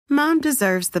Mom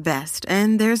deserves the best,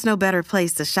 and there's no better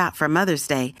place to shop for Mother's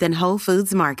Day than Whole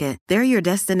Foods Market. They're your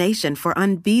destination for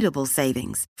unbeatable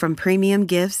savings, from premium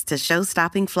gifts to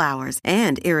show-stopping flowers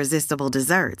and irresistible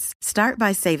desserts. Start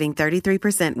by saving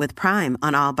 33% with Prime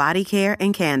on all body care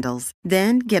and candles.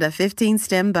 Then get a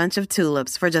 15-stem bunch of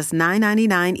tulips for just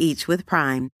 $9.99 each with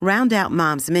Prime. Round out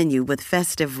Mom's menu with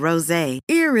festive rosé,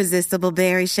 irresistible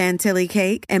berry chantilly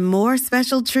cake, and more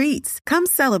special treats. Come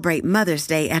celebrate Mother's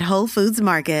Day at Whole Foods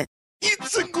Market.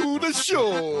 It's a good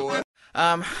show.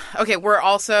 Okay, we're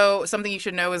also, something you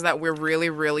should know is that we're really,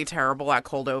 really terrible at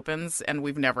cold opens, and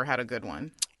we've never had a good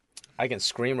one. I can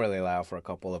scream really loud for a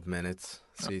couple of minutes.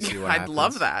 See what I'd happens.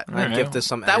 love that. I'd give this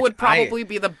some That energy. would probably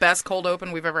be the best cold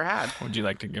open we've ever had. Would you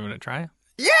like to give it a try?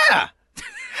 Yeah!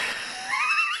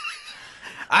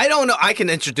 I don't know. I can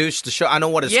introduce the show. I know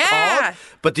what it's called.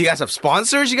 But do you guys have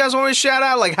sponsors you guys want to shout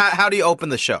out? Like, how do you open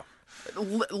the show?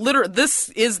 Literally, this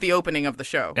is the opening of the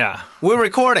show. Yeah. We're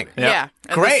recording. Yeah.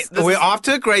 And Great. this We're is, off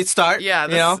to a great start.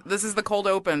 Yeah, this is the cold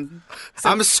open.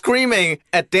 I'm screaming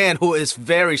at Dan, who is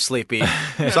very sleepy.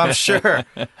 So I'm sure.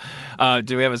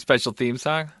 Do we have a special theme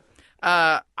song?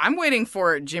 I'm waiting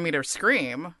for Jimmy to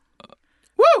scream.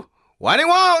 Woo! Whiting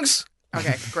Wongs!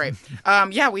 Okay, great.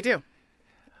 Yeah, we do.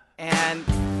 And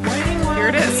here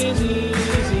it is.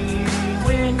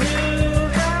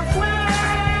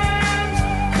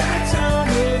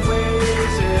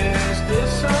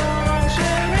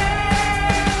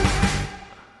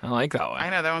 I like that one. I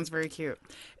know, that one's very cute.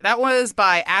 That was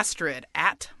by Astrid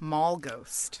at Mall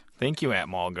Ghost. Thank you, at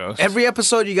Mall Ghost. Every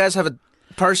episode, you guys have a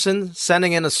person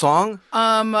sending in a song?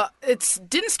 It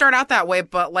didn't start out that way,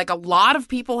 but like a lot of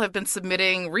people have been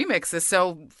submitting remixes.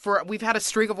 So we've had a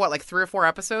streak of like 3 or 4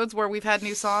 episodes where we've had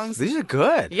new songs. These are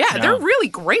good. Yeah, they're really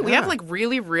great. We have like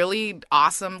really, really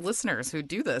awesome listeners who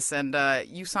do this, and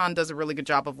Yusan does a really good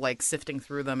job of like sifting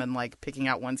through them and like picking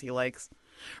out ones he likes.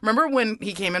 Remember when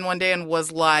he came in one day and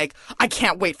was like, I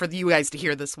can't wait for you guys to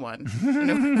hear this one.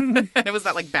 And it was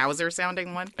that like Bowser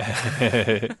sounding one.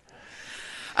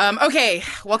 Okay,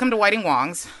 welcome to Whiting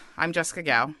Wongs. I'm Jessica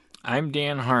Gao. I'm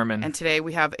Dan Harmon. And today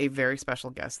we have a very special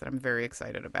guest that I'm very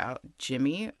excited about.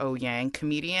 Jimmy O Yang,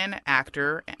 comedian,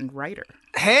 actor, and writer.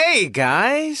 Hey,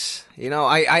 guys. You know,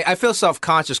 I feel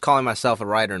self-conscious calling myself a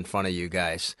writer in front of you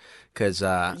guys. Because,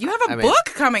 you have a book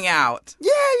coming out. Yeah.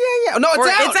 No,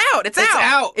 it's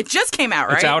out. It just came out,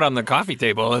 right? It's out on the coffee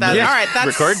table. All right,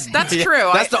 that's true.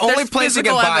 That's the only place you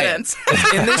can buy it.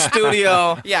 It's in this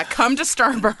studio. Yeah, come to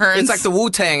Starburns. It's like the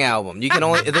Wu-Tang album. You can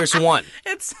only, there's one.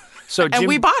 And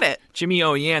we bought it. Jimmy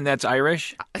O Yang, that's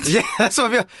Irish? Yeah, that's what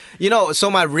I feel. You know,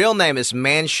 so my real name is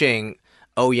Manxing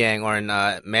O Yang, or in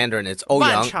Mandarin, it's O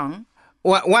Yang.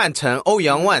 Wancheng, O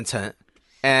Yang Wancheng.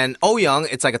 And Ouyang,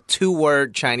 it's like a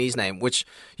 2-word Chinese name, which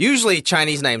usually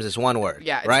Chinese names is 1 word.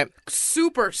 Yeah, right?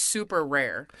 Super, super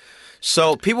rare.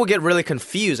 So people get really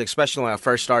confused, especially when I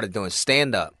first started doing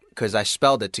stand-up, because I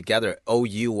spelled it together,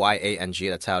 O-U-Y-A-N-G.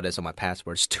 That's how it is on my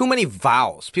passport. It's too many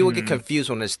vowels. People get confused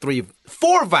when there's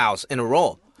 4 vowels in a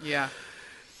row. Yeah.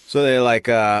 So they're like,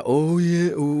 oh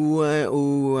yeah,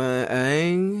 ooh,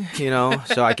 ang, you know.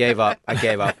 So I gave up.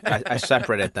 I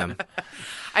separated them.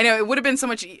 I know, it would have been so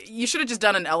much. You should have just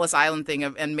done an Ellis Island thing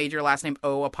and made your last name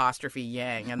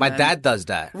O''Yang. And My dad does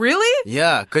that. Really?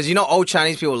 Yeah, because you know, old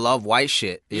Chinese people love white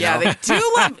shit. You know? They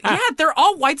do love. Yeah, they're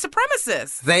all white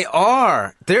supremacists. They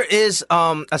are. There is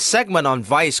a segment on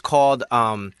Vice called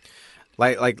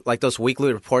like those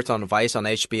weekly reports on Vice on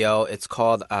HBO. It's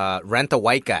called Rent a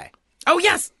White Guy. Oh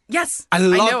yes. I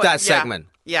love that segment.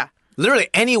 Yeah. Literally,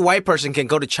 any white person can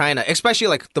go to China, especially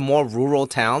like the more rural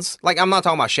towns. Like, I'm not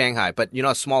talking about Shanghai, but you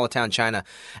know, smaller town China,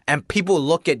 and people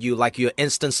look at you like you're an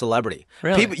instant celebrity.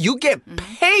 Really? You get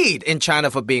paid in China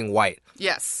for being white.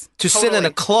 Yes. To sit in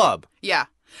a club. Yeah.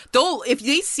 If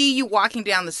they see you walking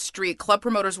down the street, club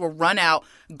promoters will run out,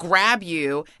 grab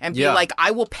you, and be like,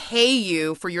 I will pay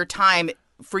you for your time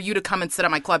for you to come and sit at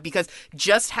my club, because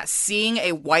just seeing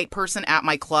a white person at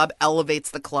my club elevates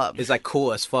the club. It's like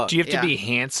cool as fuck. Do you have to be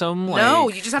handsome? No,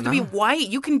 you just have to be white.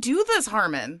 You can do this,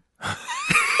 Harmon.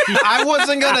 I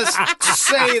wasn't going to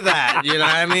say that, you know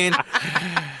what I mean?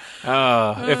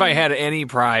 If I had any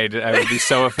pride, I would be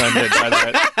so offended by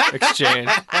that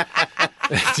exchange.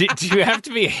 Do you have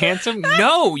to be handsome?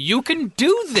 No, you can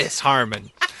do this, Harmon.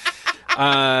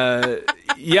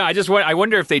 Yeah, I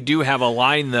wonder if they do have a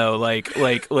line though, like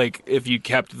if you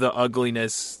kept the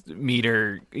ugliness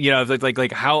meter,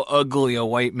 like how ugly a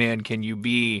white man can you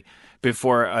be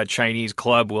before a Chinese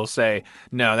club will say,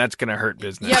 no, that's going to hurt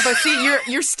business. Yeah, but see,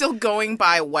 you're still going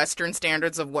by Western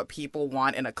standards of what people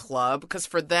want in a club, because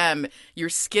for them, your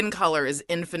skin color is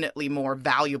infinitely more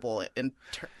valuable.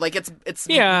 It's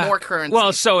more currency.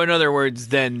 Well, so in other words,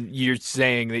 then you're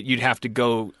saying that you'd have to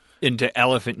go into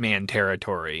Elephant Man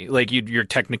territory. Like you're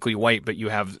technically white, but you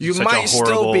have you such might a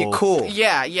horrible... still be cool.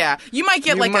 Yeah. You might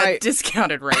get a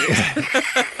discounted rate.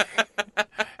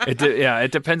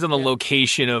 It depends on the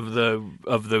location of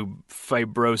the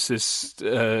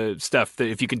fibrosis stuff. That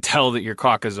if you can tell that you're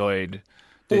Caucasoid,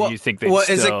 then you think they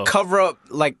is it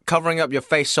covering up your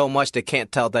face so much they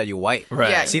can't tell that you're white?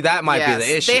 Right. Yeah, see, that might be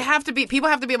the issue. People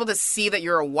have to be able to see that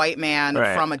you're a white man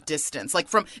from a distance. Like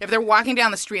if they're walking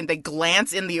down the street and they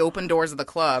glance in the open doors of the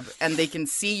club and they can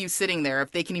see you sitting there,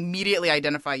 if they can immediately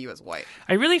identify you as white.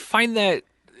 I really find that.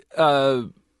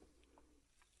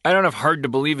 I don't know if hard to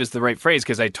believe is the right phrase,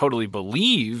 because I totally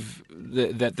believe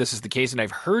that this is the case and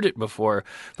I've heard it before,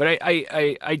 but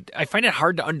I find it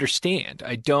hard to understand.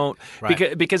 I don't,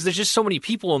 because there's just so many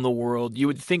people in the world. You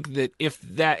would think that if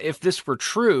this were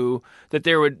true, that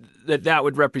that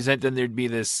would represent, then there'd be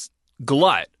this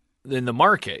glut in the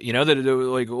market,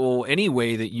 that any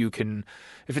way that you can,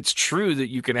 if it's true that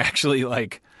you can actually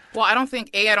Well, I don't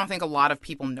think a lot of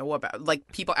people know about,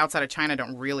 people outside of China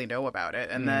don't really know about it.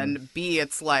 And then B,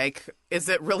 it's is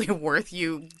it really worth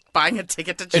you buying a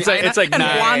ticket to China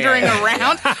and wandering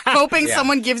around hoping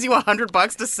someone gives you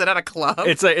 $100 to sit at a club?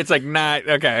 It's not,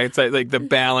 okay. It's like the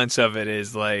balance of it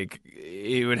is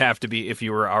it would have to be if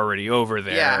you were already over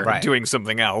there doing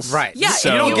something else. Right. Yeah.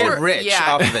 So you don't get rich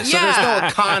off of this. So there's no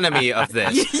economy of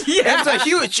this. It's a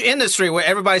huge industry where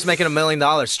everybody's making $1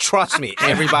 million. Trust me,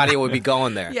 everybody would be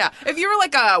going there. Yeah. If you were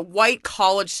a white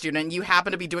college student, you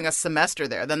happen to be doing a semester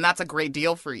there, then that's a great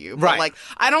deal for you. But right.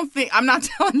 I'm not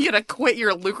telling you to quit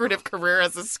your lucrative career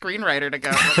as a screenwriter to go.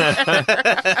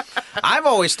 I've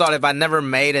always thought if I never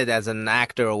made it as an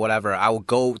actor or whatever, I would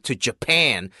go to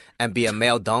Japan and be a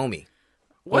male domi.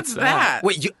 What's that?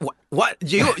 Wait, what?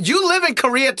 You live in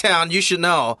Koreatown, you should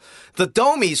know. The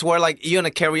domis where you're in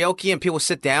a karaoke and people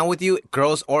sit down with you,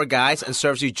 girls or guys, and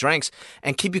serves you drinks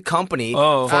and keep you company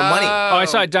for money. Oh, I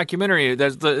saw a documentary.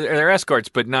 They're escorts,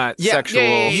 but not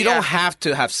sexual. You don't have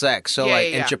to have sex. So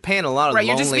in Japan, a lot of lonely...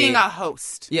 you're just being a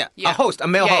host. Yeah, a host, a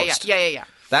male host. Yeah.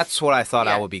 That's what I thought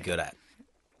I would be good at.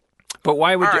 But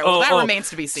why would you? That remains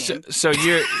to be seen. So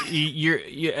you're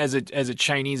as a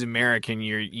Chinese American,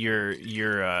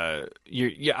 I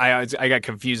got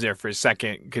confused there for a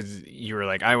second because you were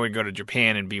like, I would go to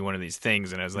Japan and be one of these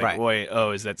things, and I was like,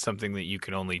 is that something that you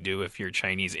can only do if you're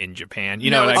Chinese in Japan?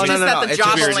 No, it's just that the job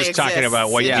only exists. We were just talking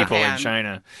about white people in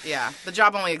China. Yeah, the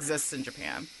job only exists in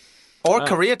Japan. Or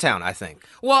Koreatown, I think.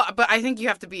 Well, but I think you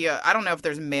have to be I don't know if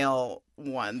there's male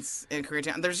ones in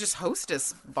Koreatown. There's just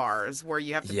hostess bars where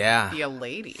you have to be a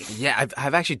lady. Yeah,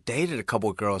 I've actually dated a couple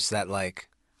of girls that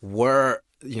were,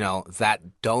 that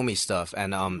domi stuff,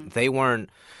 and they weren't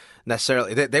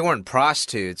necessarily, they weren't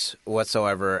prostitutes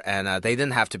whatsoever, and they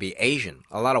didn't have to be Asian.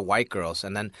 A lot of white girls.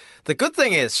 And then the good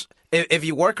thing is, if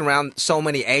you work around so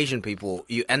many Asian people,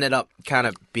 you ended up kind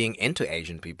of being into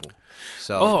Asian people.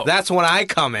 So that's when I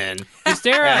come in. Is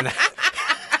there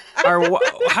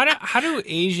how do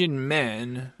Asian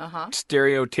men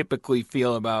stereotypically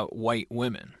feel about white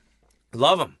women?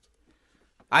 Love them.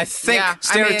 I think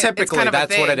stereotypically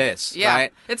that's what it is. Yeah,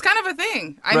 right? It's kind of a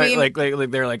thing. I mean, like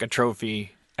they're like a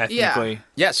trophy ethnically. Yeah.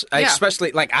 Yes,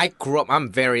 especially I grew up.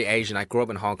 I'm very Asian. I grew up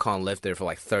in Hong Kong, lived there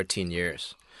for 13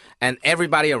 years. And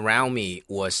everybody around me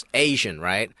was Asian,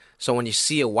 right? So when you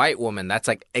see a white woman, that's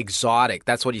exotic.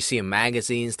 That's what you see in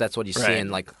magazines. That's what you see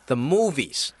in the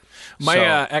movies.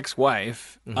 My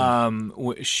ex-wife,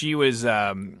 she was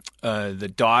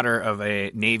the daughter of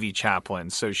a Navy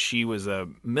chaplain. So she was a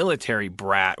military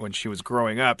brat when she was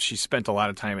growing up. She spent a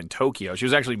lot of time in Tokyo. She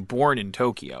was actually born in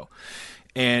Tokyo.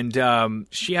 And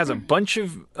she has a bunch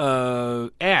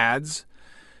of ads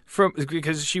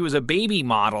because she was a baby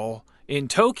model in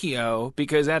Tokyo,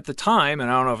 because at the time, and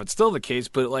I don't know if it's still the case,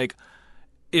 but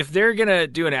if they're gonna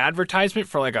do an advertisement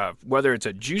for whether it's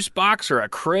a juice box or a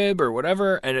crib or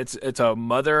whatever, and it's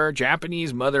a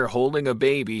Japanese mother holding a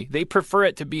baby, they prefer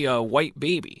it to be a white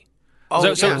baby.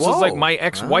 So it's my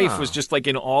ex-wife was just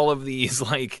in all of these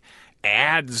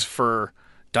ads for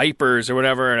diapers or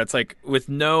whatever, and it's with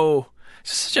no.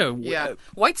 Such a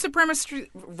white supremacy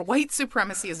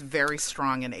is very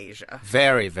strong in Asia.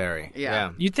 Very, very.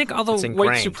 Yeah. You'd think all the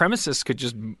white supremacists could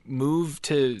just move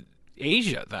to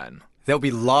Asia then. They'll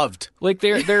be loved. Like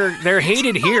they're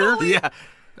hated here. Yeah.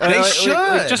 They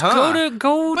should. Just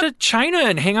go to China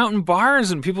and hang out in bars,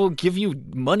 and people give you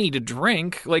money to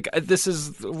drink. Like this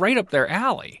is right up their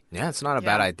alley. Yeah, it's not a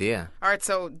bad idea. All right,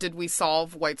 so did we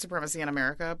solve white supremacy in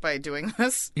America by doing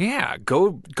this? Yeah,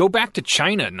 go back to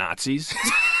China, Nazis.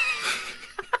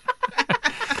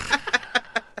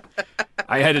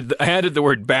 I added the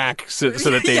word back so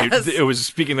that it was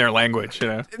speaking their language. You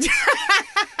know.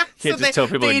 Can't just tell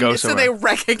people to go somewhere. So they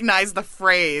recognize the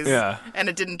phrase, and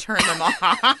it didn't turn them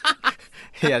off.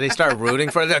 Yeah, they start rooting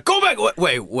for it. Go back.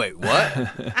 Wait, what?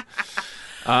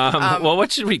 Well,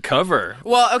 what should we cover?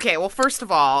 Well, okay. Well, first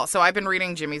of all, so I've been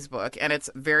reading Jimmy's book, and it's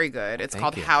very good. It's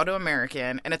called How to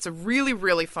American, and it's a really,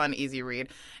 really fun, easy read.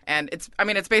 And it's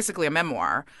basically a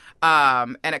memoir.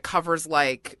 And it covers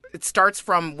it starts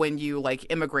from when you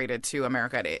immigrated to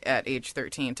America at age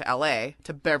 13 to LA,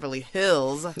 to Beverly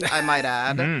Hills, I might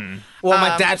add. Well,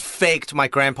 my dad faked my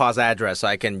grandpa's address so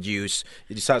I can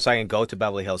go to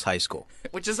Beverly Hills High School.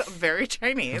 Which is very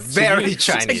Chinese. Very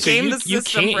Chinese. You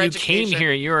came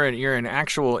here. You're an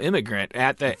actual immigrant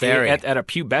at a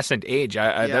pubescent age.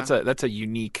 That's a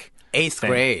unique 8th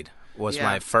grade. Was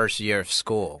my first year of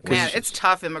school. Man, it's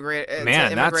tough to immigrate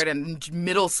in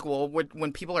middle school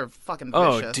when people are fucking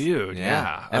vicious. Oh, dude,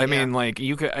 yeah. I mean,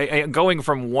 you could going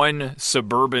from one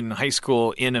suburban high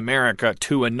school in America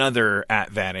to another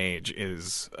at that age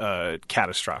is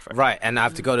catastrophic. Right, and I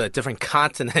have to go to a different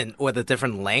continent with a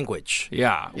different language.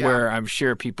 Yeah, where I'm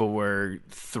sure people were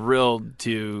thrilled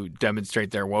to demonstrate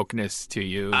their wokeness to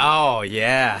you. Oh,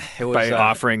 yeah. It was, by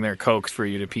offering their Cokes for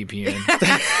you to pee in.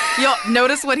 You'll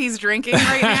notice what he's drinking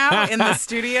right now in the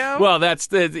studio. Well,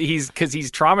 he's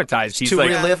traumatized. He's to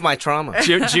relive my trauma.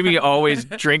 Jimmy always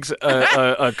drinks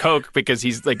a Coke because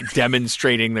he's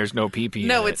demonstrating there's no pee-pee.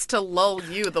 No, it's to lull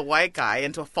you, the white guy,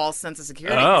 into a false sense of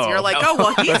security. Because you're like,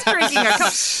 well, he's drinking a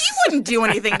Coke. He wouldn't do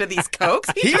anything to these Cokes.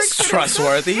 He's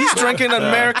trustworthy. He's drinking an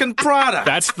American product.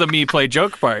 That's the me play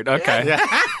joke part. Okay,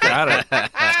 got it.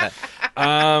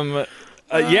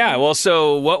 Well,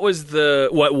 so what was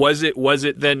it? Was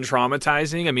it then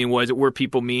traumatizing? I mean, were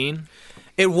people mean?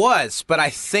 It was, but I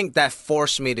think that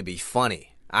forced me to be funny.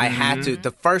 I had to.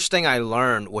 The first thing I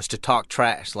learned was to talk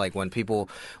trash, when people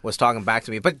was talking back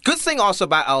to me. But good thing also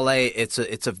about LA, it's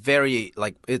very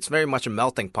much a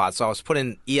melting pot. So I was put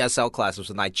in ESL classes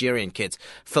with Nigerian kids,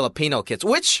 Filipino kids,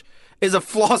 which is a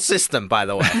flawed system, by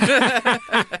the way.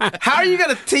 How are you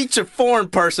going to teach a foreign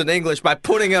person English by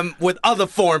putting them with other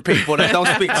foreign people that don't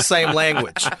speak the same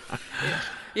language?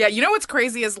 Yeah, you know what's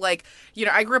crazy is I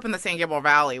grew up in the San Gabriel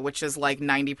Valley, which is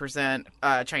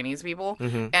 90% Chinese people.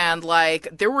 Mm-hmm. And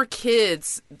there were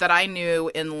kids that I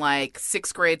knew in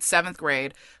 6th grade, 7th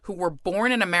grade who were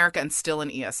born in America and still in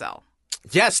ESL.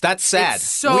 Yes, that's sad. It's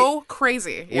so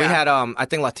crazy. Yeah. We had, I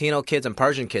think, Latino kids and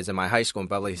Persian kids in my high school in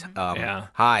Beverly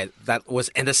High that was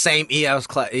in the same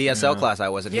ESL class I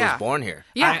was, and he was born here.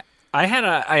 Yeah. I had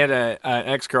an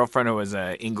ex-girlfriend who was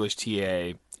an English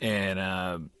TA,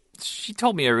 and she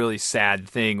told me a really sad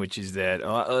thing, which is that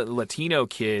Latino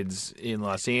kids in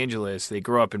Los Angeles, they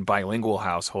grow up in bilingual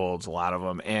households, a lot of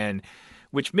them, and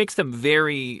which makes them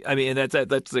very. I mean,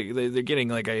 that's they're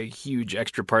getting a huge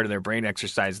extra part of their brain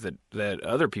exercise that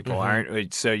other people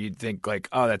aren't. So you'd think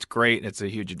oh, that's great, it's a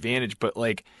huge advantage, but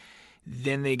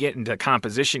then they get into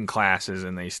composition classes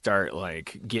and they start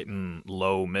getting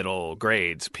low middle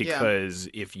grades because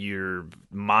if your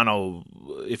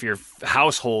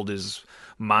household is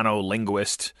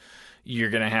monolinguist,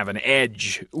 you're going to have an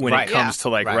edge when it comes to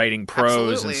writing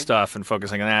prose and stuff and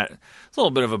focusing on that. It's a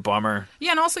little bit of a bummer.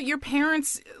 Yeah, and also your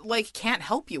parents can't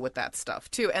help you with that stuff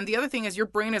too. And the other thing is your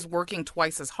brain is working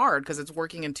twice as hard because it's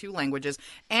working in 2 languages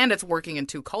and it's working in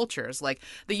 2 cultures.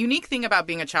 The unique thing about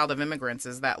being a child of immigrants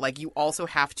is that you also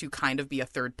have to kind of be a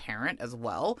third parent as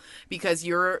well, because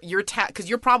you're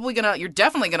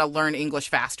definitely gonna learn English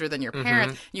faster than your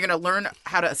parents. Mm-hmm. You're gonna learn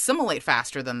how to assimilate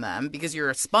faster than them because you're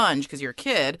a sponge, because you're a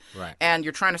kid. Right. And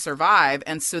you're trying to survive,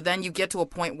 and so then you get to a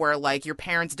point where your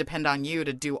parents depend on you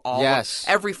to do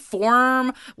every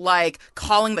form,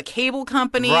 calling the cable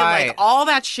company, all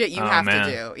that shit you have to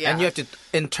do. Yeah. And you have to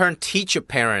in turn teach a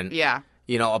parent,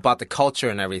 about the culture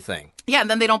and everything. Yeah, and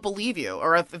then they don't believe you.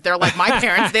 Or if they're like my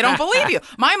parents, they don't believe you.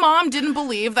 My mom didn't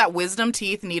believe that wisdom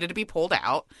teeth needed to be pulled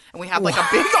out. And we had a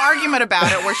big argument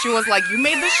about it where she was like, you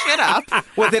made this shit up.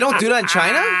 What, they don't do that in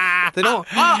China? They don't?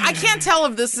 I can't tell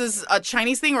if this is a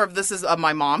Chinese thing or if this is a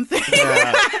my mom thing.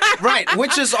 Yeah. Right,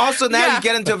 which is also now you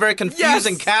get into a very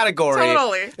confusing category.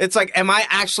 Totally. It's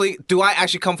do I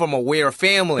actually come from a weird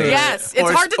family? Yes, it's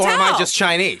hard to tell. Or am I just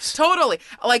Chinese? Totally.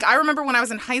 I remember when I was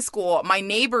in high school, my my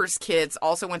neighbor's kids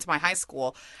also went to my high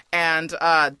school, and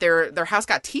their house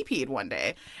got TP'd one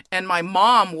day. And my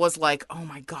mom was like, "Oh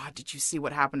my God, did you see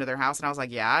what happened to their house?" And I was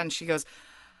like, "Yeah." And she goes,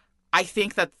 I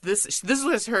think that this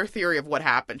was her theory of what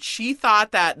happened. She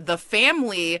thought that the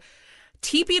family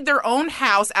teepeed their own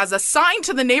house as a sign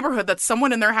to the neighborhood that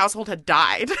someone in their household had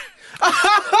died.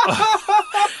 That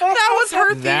was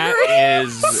her theory. That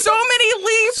is so many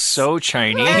leaps. So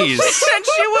Chinese. And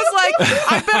she was like,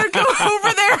 I better go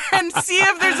over there and see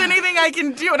if there's anything I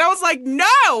can do. And I was like,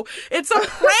 no, it's a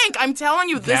prank. I'm telling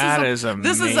you, this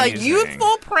is a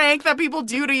youthful prank that people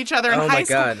do to each other in high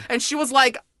school. God. And she was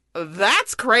like,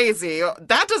 that's crazy.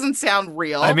 That doesn't sound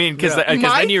real. I mean, because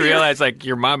then you realize, like,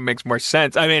 your mom makes more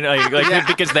sense. I mean,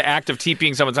 because the act of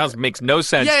TPing someone's house makes no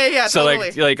sense. Yeah, so, totally.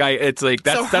 It's like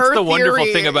that's the wonderful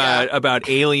thing about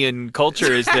alien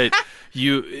culture is that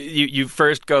you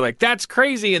first go like, that's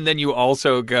crazy, and then you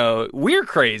also go, we're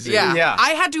crazy. Yeah. I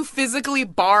had to physically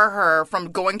bar her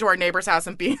from going to our neighbor's house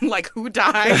and being like, who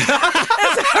died? Is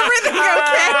everything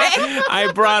okay? I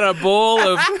brought a bowl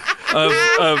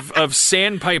of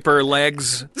sandpiper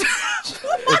legs.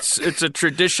 It's a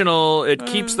traditional. It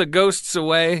keeps the ghosts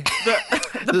away.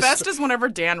 The best is whenever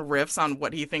Dan riffs on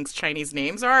what he thinks Chinese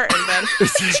names are, and then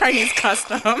Chinese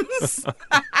customs.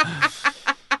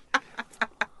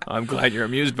 I'm glad you're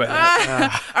amused by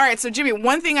that. All right, so Jimmy,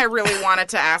 one thing I really wanted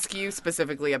to ask you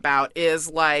specifically about is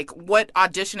like what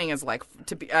auditioning is like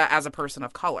to be as a person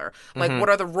of color. Like, what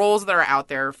are the roles that are out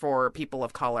there for people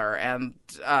of color, and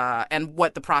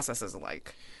what the process is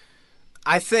like?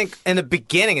 I think in the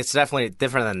beginning it's definitely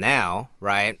different than now,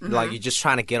 right? Like you're just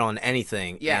trying to get on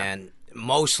anything, and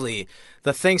mostly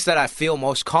the things that I feel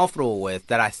most comfortable with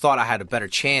that I thought I had a better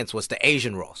chance was the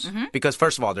Asian roles. Because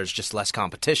first of all, there's just less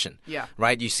competition. Yeah.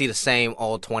 Right? You see the same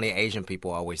old 20 Asian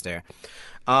people always there.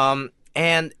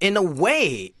 And in a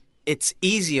way, it's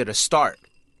easier to start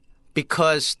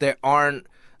because there aren't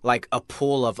like a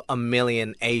pool of a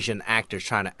million Asian actors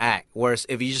trying to act. Whereas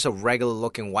if you're just a regular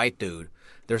looking white dude,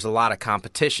 there's a lot of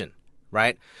competition,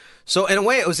 right? So in a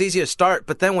way, it was easy to start,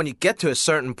 but then when you get to a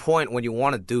certain point when you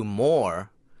want to do more,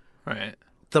 right,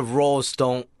 the roles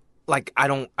don't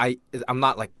I'm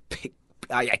not like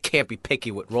I can't be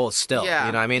picky with roles still. Yeah.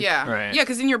 You know what I mean? Yeah, right. Yeah,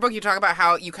 because in your book you talk about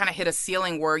how you kind of hit a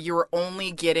ceiling where you were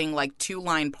only getting like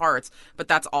 2-line parts, but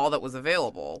that's all that was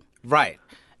available. Right,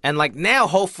 and like now,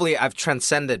 hopefully, I've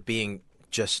transcended being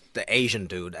just the Asian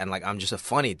dude, and like I'm just a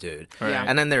funny dude. Right. Yeah.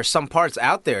 And then there's some parts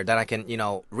out there that I can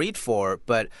read for,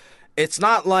 but it's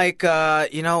not like I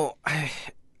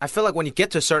feel like when you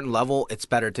get to a certain level, it's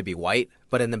better to be white.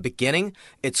 But in the beginning,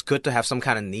 it's good to have some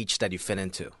kind of niche that you fit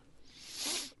into.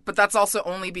 But that's also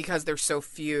only because there's so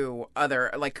few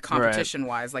other, like,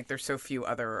 competition-wise, like, there's so few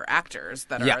other actors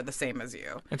that are the same as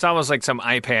you. It's almost like some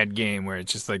iPad game where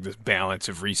it's just like this balance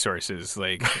of resources.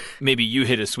 Like, maybe you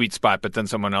hit a sweet spot, but then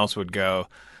someone else would go,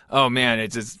 oh, man,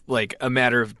 it's just like a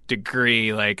matter of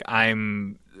degree. Like,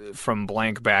 I'm from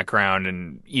blank background,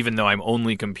 and even though I'm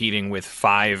only competing with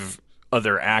 5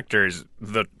 other actors,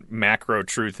 the macro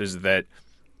truth is that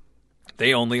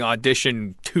they only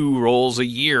audition 2 roles a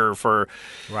year for.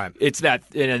 Right. It's that,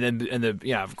 and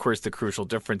of course, the crucial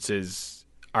difference is,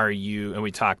 are you? And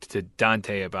we talked to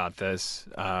Dante about this.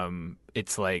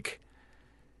 It's like,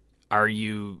 are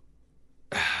we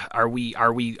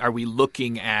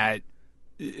looking at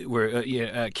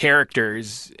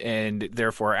characters and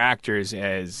therefore actors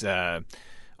as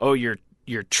your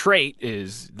trait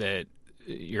is that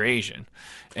you're Asian,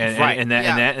 and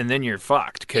then you're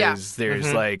fucked because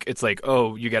there's like, it's like,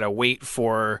 oh, you got to wait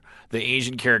for the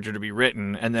Asian character to be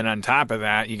written, and then on top of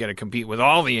that you got to compete with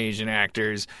all the Asian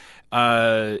actors,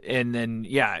 and then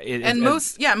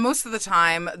most of the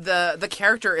time the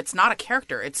character, it's not a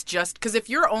character, it's just because if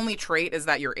your only trait is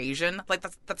that you're Asian, like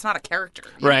that's not a character,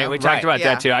 right? know? We talked about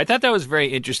that too. I thought that was very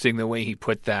interesting the way he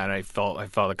put that. I felt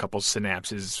a couple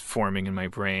synapses forming in my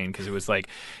brain because it was like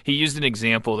he used an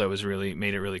example that was really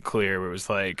made it really clear. Where it was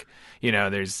like,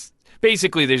 there's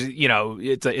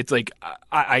it's like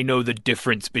I know the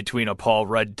difference between a Paul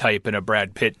Rudd type and a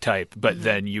Brad Pitt type, but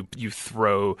then you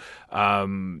throw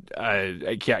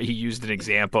he used an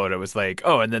example and it was like,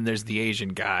 oh, and then there's the Asian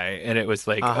guy, and it was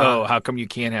like, oh, how come you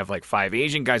can't have like 5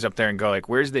 Asian guys up there and go like,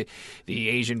 where's the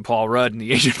Asian Paul Rudd and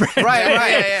the Asian Brad Pitt?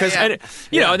 Right.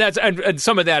 And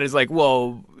some of that is like,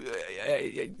 well,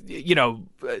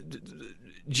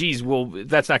 geez, well,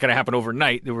 that's not going to happen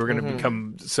overnight. That we're going to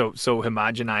become so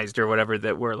homogenized or whatever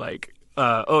that we're like,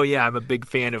 oh yeah, I'm a big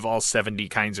fan of all 70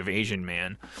 kinds of Asian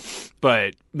man,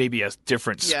 but maybe a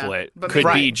different split could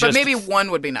be just. But maybe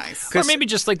one would be nice. Or maybe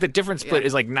just like the different split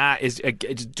is like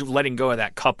it's letting go of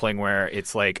that coupling where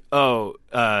it's like,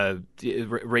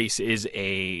 race is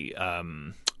a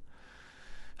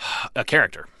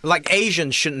character. Like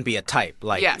Asian shouldn't be a type.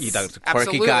 Like the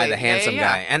quirky guy, the handsome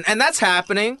guy, and that's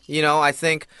happening. I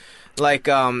think like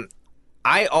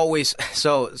I always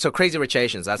so Crazy Rich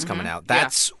Asians, that's coming out.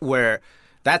 That's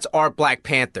that's our Black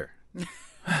Panther.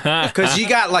 Because you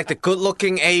got like the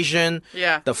good-looking Asian,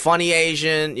 the funny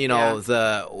Asian,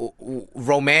 the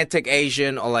romantic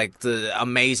Asian, or like the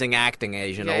amazing acting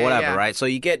Asian, or whatever, right? So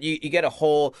you get a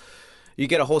whole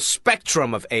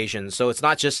spectrum of Asians. So it's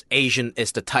not just Asian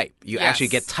is the type. You actually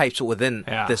get types within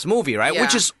this movie, right?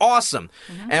 Which is awesome.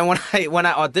 Mm-hmm. And when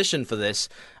I auditioned for this.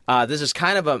 This is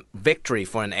kind of a victory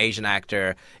for an Asian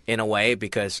actor in a way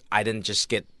because I didn't just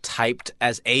get typed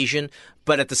as Asian,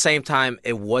 but at the same time,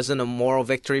 it wasn't a moral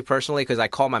victory personally because I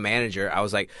called my manager. I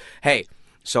was like, hey,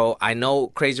 so I know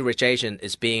Crazy Rich Asian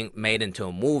is being made into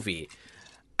a movie.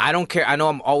 I don't care. I know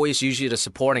I'm always usually the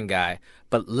supporting guy,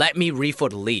 but let me read for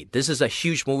the lead. This is a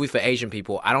huge movie for Asian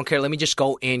people. I don't care. Let me just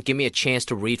go in, give me a chance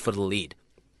to read for the lead.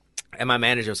 And my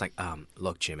manager was like,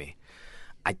 look, Jimmy.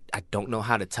 I don't know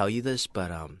how to tell you this,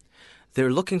 but they're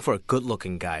looking for a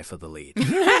good-looking guy for the lead. And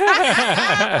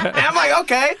I'm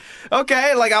like,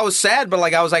 okay. Like, I was sad, but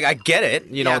like I was like, I get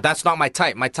it. That's not my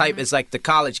type. My type is like the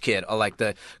college kid or like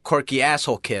the quirky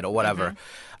asshole kid or whatever.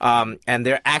 And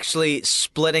they're actually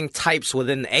splitting types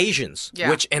within Asians,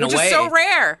 which in a way is so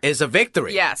rare. Is a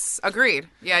victory. Yes, agreed.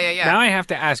 Yeah. Now I have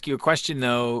to ask you a question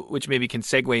though, which maybe can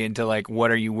segue into like,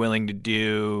 what are you willing to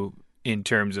do in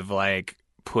terms of like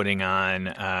putting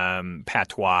on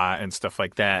patois and stuff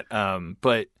like that.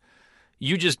 But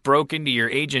you just broke into your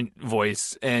agent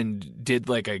voice and did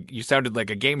you sounded like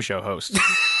a game show host.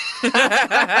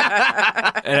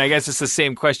 And I guess it's the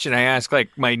same question I ask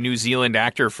like my New Zealand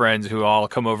actor friends who all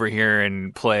come over here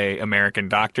and play American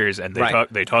doctors, and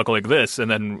they talk like this,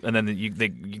 and then you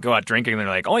go out drinking and they're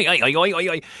like, oi, oi, oi, oi,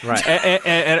 oi. Right.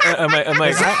 And I'm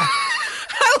like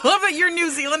I love that your New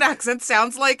Zealand accent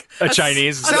sounds like a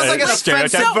Chinese sounds like a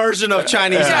stereotype version of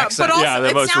Chinese accent. But also,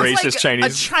 the most racist like Chinese. A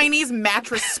Chinese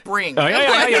mattress spring. It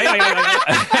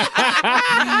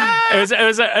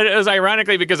was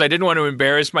ironically because I didn't want to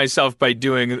embarrass myself by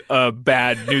doing a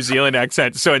bad New Zealand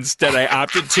accent, so instead I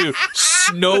opted to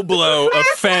snowblow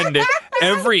offend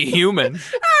every human.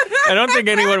 I don't think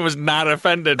anyone was not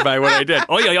offended by what I did.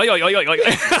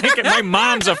 My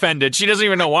mom's offended. She doesn't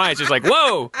even know why. She's like,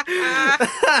 "Whoa!"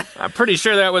 I'm pretty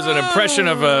sure that was an impression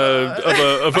of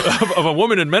a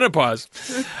woman in menopause.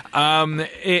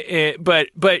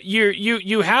 But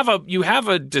you have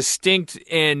a distinct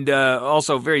and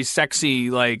also very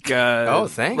sexy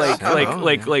thanks.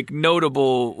 like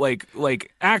notable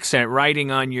like accent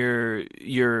riding on your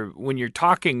when you're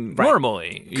talking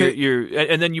normally.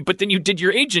 But then you did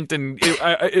your agent and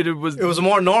it was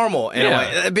more normal in a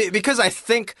way because I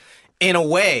think in a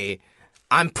way.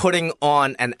 I'm putting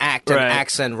on an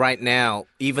accent right now,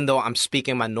 even though I'm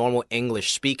speaking my normal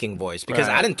English speaking voice. Because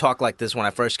I didn't talk like this when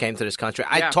I first came to this country.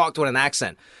 I talked with an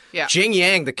accent. Yeah. Jing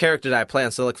Yang, the character that I play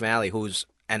on Silicon Valley, who's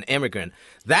an immigrant,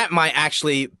 that might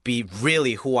actually be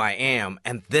really who I am,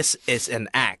 and this is an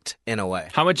act in a way.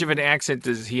 How much of an accent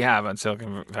does he have on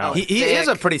Silicon Valley? He is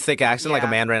a pretty thick accent, like a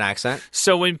Mandarin accent.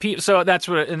 So when so that's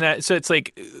what, so it's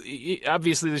like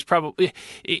obviously there's probably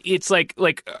it's like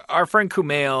our friend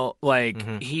Kumail,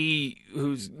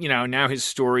 who's now his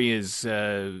story is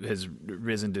has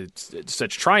risen to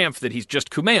such triumph that he's just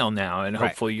Kumail now, and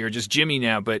hopefully you're just Jimmy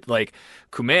now. But like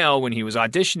Kumail, when he was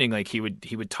auditioning,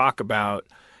 he would talk about.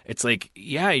 It's like,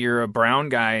 you're a brown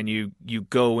guy and you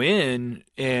go in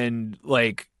and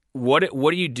like, what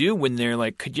do you do when they're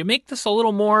like, could you make this a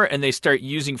little more? And they start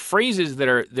using phrases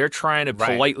that they're trying to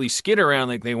politely skid around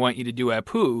like they want you to do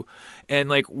Apu. And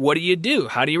like, what do you do?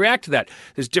 How do you react to that?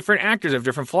 There's different actors have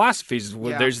different philosophies.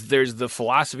 Yeah. There's the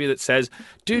philosophy that says,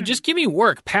 dude, just give me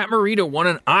work. Pat Morita won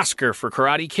an Oscar for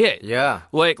Karate Kid. Yeah.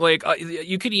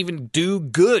 You could even do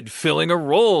good filling a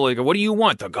role. Like, what do you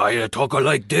want? The guy talk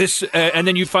like this, and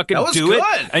then you fucking do it,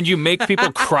 and you make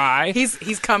people cry.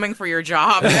 He's coming for your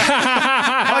job. This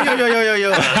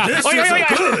is so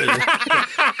good.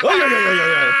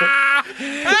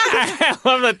 I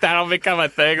love that that'll become a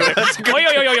thing. Like,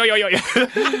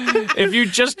 if you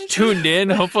just tuned in,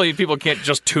 hopefully people can't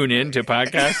just tune in to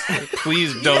podcasts.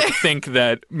 Please don't think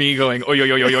that me going oy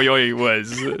oy oy oy oy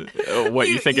was what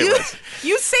you think it was.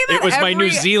 You say that it was my New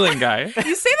Zealand guy.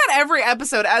 You say that every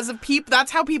episode as if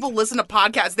that's how people listen to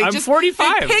podcasts. I'm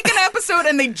 45. They pick an episode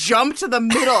and they jump to the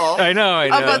middle. I know.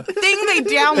 Of a thing they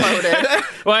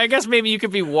downloaded. Well, I guess maybe you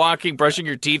could be walking, brushing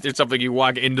your teeth or something. You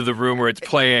walk into the room where it's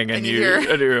playing, and you're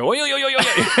oy, oy, oy, oy,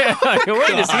 oy.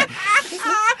 Wait a second.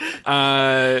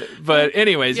 But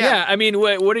anyways, yeah. I mean,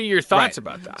 what are your thoughts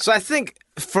about that? So I think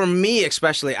for me,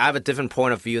 especially, I have a different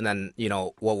point of view than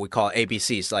what we call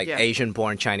ABCs, like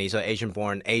Asian-born Chinese or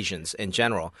Asian-born Asians in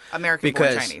general.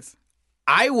 American-born Chinese.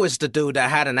 I was the dude that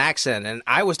had an accent, and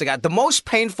I was the guy.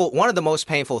 One of the most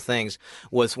painful things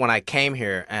was when I came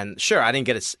here, and sure, I didn't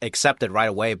get accepted right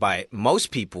away by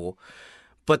most people,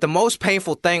 but the most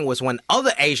painful thing was when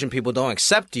other Asian people don't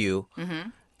accept you,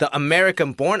 the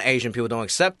American-born Asian people don't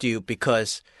accept you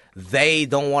because they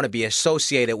don't want to be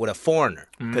associated with a foreigner.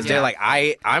 Because they're like,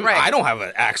 I don't have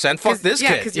an accent. Fuck this kid.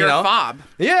 Yeah, because you're a fob.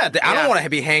 Yeah, I don't want to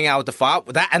be hanging out with the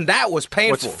fob. That was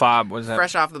painful. What's fob? What's that?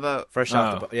 Fresh off the boat. Fresh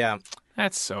off the boat, yeah.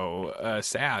 That's so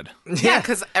sad. Yeah,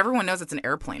 because everyone knows it's an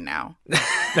airplane now.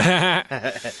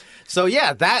 So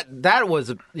yeah, that was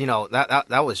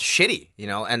that was shitty,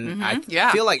 and I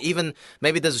feel like even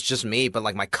maybe this is just me, but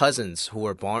like my cousins who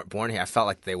were born here, I felt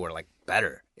like they were like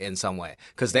better in some way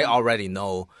because they already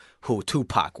know who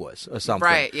Tupac was or something.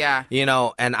 Right, yeah.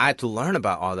 And I had to learn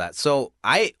about all that. So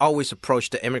I always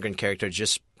approached the immigrant character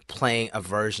just playing a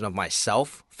version of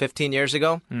myself 15 years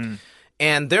ago.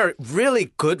 And there are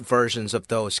really good versions of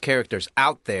those characters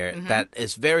out there that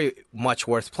is very much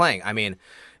worth playing. I mean,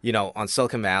 on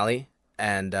Silicon Valley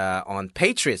and on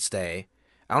Patriots Day,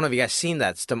 I don't know if you guys seen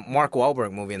that. It's the Mark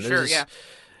Wahlberg movie. And there's this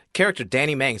character,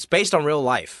 Danny Mang. It's based on real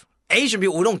life. Asian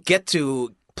people, we don't get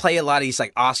to play a lot of these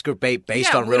like Oscar bait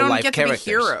based on real life characters. We don't get to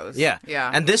be heroes.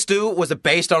 Yeah. And this dude was a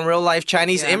based on real life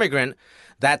Chinese immigrant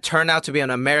that turned out to be an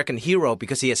American hero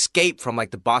because he escaped from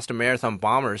like the Boston Marathon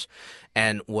bombers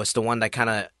and was the one that kind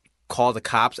of called the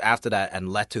cops after that and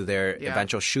led to their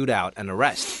eventual shootout and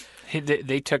arrest.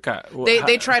 They took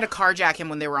They tried to carjack him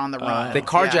when they were on the run. They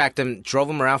carjacked him, drove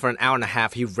him around for an hour and a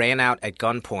half. He ran out at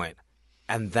gunpoint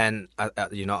and then,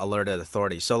 alerted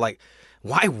authorities. So like,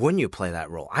 why wouldn't you play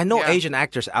that role? I know Asian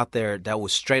actors out there that will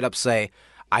straight up say,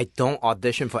 I don't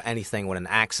audition for anything with an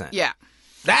accent. Yeah.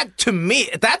 That, to me,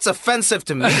 that's offensive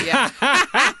to me.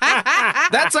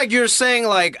 That's like you're saying,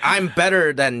 like, I'm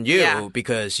better than you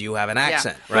because you have an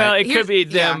accent, right? Well, it could be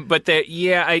them, but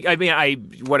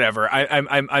whatever.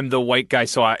 I'm the white guy,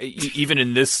 so even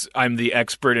in this, I'm the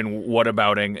expert in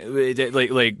whatabouting.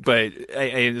 But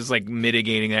I was like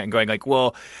mitigating that and going like,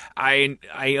 well, I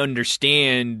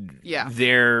understand.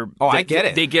 I get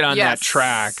it. They get on that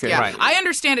track. Yeah, right. I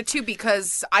understand it too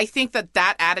because I think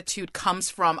that attitude comes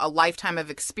from a lifetime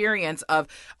of experience of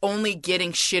only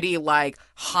getting shitty like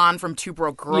Han from Two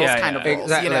Broke Girls kind of roles,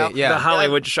 exactly, the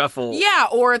Hollywood shuffle. Yeah,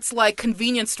 or it's like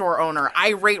convenience store owner,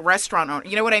 irate restaurant owner.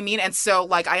 You know what I mean? And so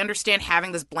like I understand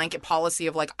having this blanket policy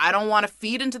of like I don't want to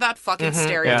feed into that fucking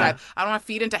stereotype. I don't want to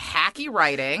feed into hacky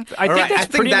writing. I think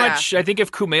that's pretty much. I think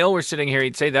if Kumail were sitting here,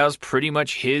 he'd say that was pretty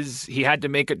much his. He had to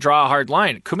draw a hard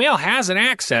line. Kumail has an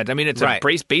accent. I mean, it's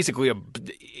basically a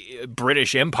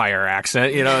British Empire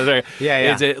accent,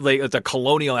 it's a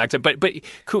colonial accent, but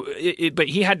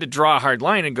he had to draw a hard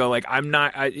line and go like, I'm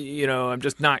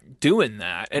just not doing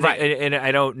that, and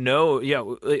I don't know.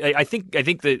 I think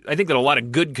that a lot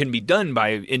of good can be done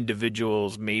by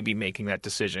individuals maybe making that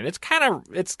decision. It's kind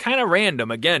of random.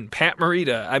 Again, Pat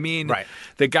Morita. I mean,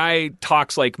 the guy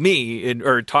talks like me,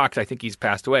 I think he's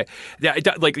passed away. Yeah,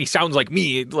 like he sounds like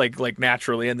me, like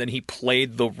naturally, and then he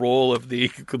played the role of the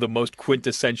most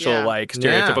quintessential. Like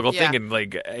stereotypical thing, and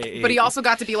like, but he also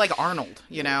got to be like Arnold,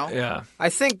 Yeah, I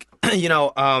think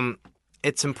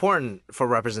it's important for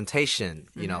representation,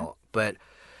 but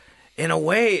in a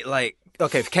way, like,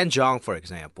 okay, Ken Jeong, for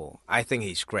example, I think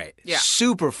he's great,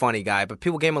 super funny guy, but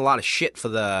people gave him a lot of shit for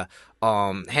the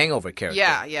Hangover character.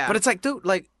 Yeah. But it's like, dude,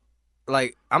 like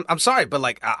I'm sorry, but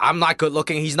like I'm not good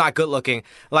looking. He's not good looking.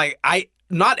 Like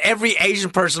not every Asian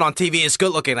person on TV is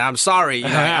good looking. I'm sorry.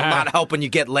 I'm not helping you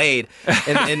get laid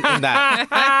in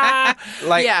that.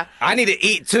 I need to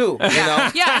eat too.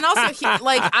 Yeah, and also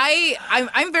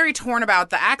I'm very torn about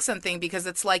the accent thing because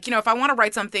it's like, if I want to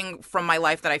write something from my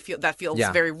life that feels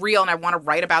very real and I want to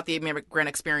write about the immigrant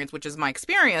experience, which is my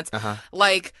experience,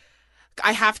 like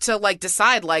have to like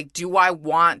decide, like, do I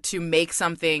want to make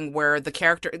something where the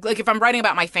character, like if I'm writing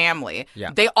about my family,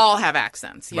 they all have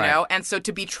accents, you know? And so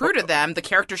to be true to them, the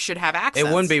characters should have accents.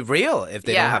 It wouldn't be real if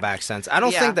they don't have accents. I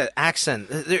don't think that accent,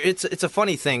 it's a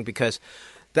funny thing because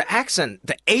the accent,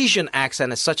 the Asian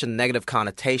accent is such a negative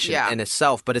connotation in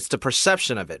itself, but it's the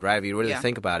perception of it, right? If you really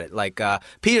think about it. Like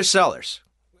Peter Sellers,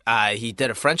 he did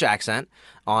a French accent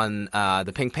on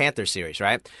the Pink Panther series,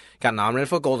 right? Got nominated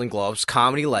for Golden Globes,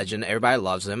 comedy legend, everybody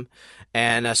loves him.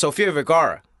 And Sofia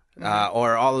Vergara,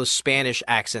 or all the Spanish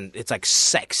accent, it's like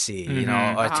sexy, you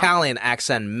know, or Italian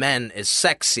accent, men is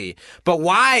sexy. But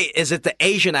why is it the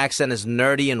Asian accent is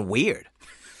nerdy and weird?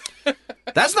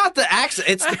 That's not the accent.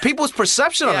 It's the people's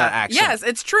perception of that accent. Yes,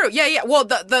 it's true. Yeah. Well,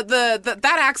 that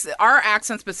accent, our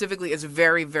accent specifically, is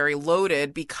very, very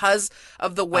loaded because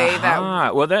of the way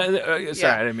that. Well,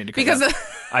 sorry, I didn't mean to. Because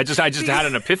I just had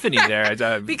an epiphany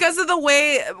there. Because of the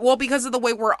way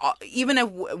we're even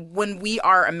when we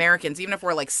are Americans, even if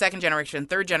we're like second generation,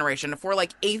 third generation, if we're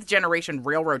like eighth generation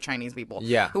railroad Chinese people,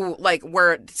 who like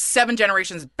we're 7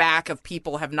 generations back of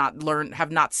people have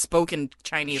not spoken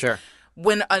Chinese. Sure.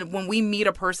 When we meet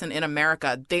a person in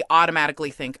America, they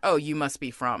automatically think, "Oh, you must be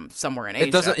from somewhere in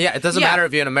Asia." It doesn't matter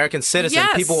if you're an American citizen.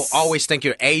 Yes. People always think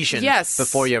you're Asian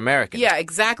before you're American. Yeah,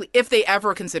 exactly. If they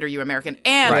ever consider you American,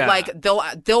 and like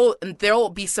they'll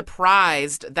be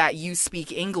surprised that you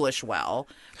speak English well,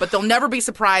 but they'll never be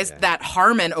surprised that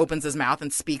Harmon opens his mouth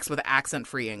and speaks with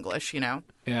accent-free English. You know?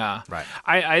 Yeah, right.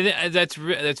 I that's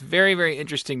very, very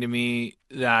interesting to me.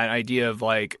 That idea of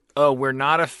like, oh, we're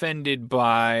not offended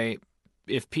by.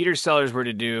 If Peter Sellers were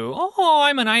to do,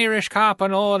 I'm an Irish cop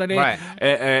and all that, right,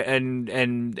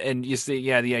 and you see,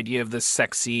 the idea of the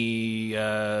sexy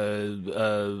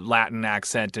Latin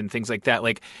accent and things like that,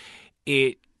 like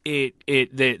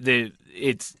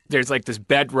there's like this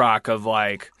bedrock of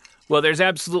like, well, there's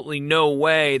absolutely no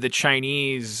way the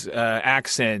Chinese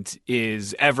accent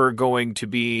is ever going to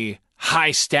be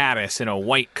high status in a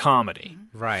white comedy,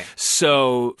 right?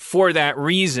 So for that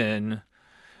reason,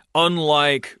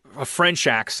 unlike a French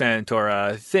accent or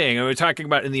a thing, and we're talking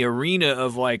about in the arena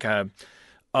of like an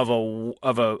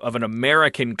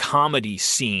American comedy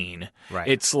scene. Right.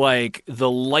 It's like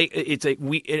what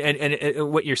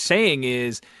you're saying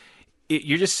is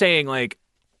you're just saying like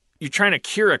you're trying to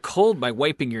cure a cold by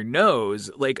wiping your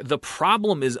nose. Like the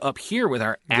problem is up here with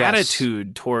our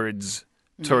attitude towards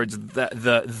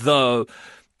the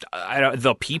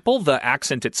people, the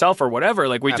accent itself, or whatever.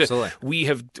 Like we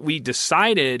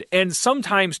decided, and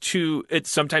sometimes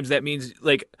that means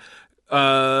like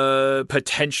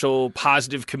potential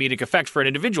positive comedic effect for an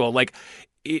individual. Like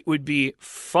it would be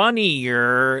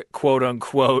funnier, quote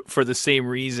unquote, for the same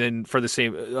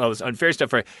unfair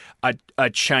stuff for a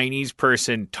Chinese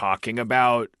person talking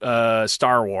about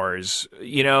Star Wars,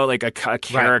 you know, like a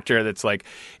character that's like.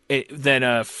 Than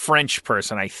a French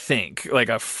person, I think, like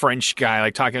a French guy,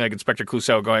 like talking like Inspector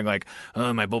Clouseau, going like,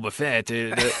 "Oh, my Boba Fett,"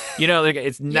 you know, like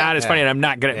it's not as funny. And I'm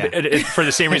not gonna for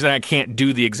the same reason I can't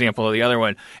do the example of the other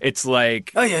one. It's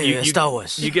like, Star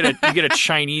Wars. You get a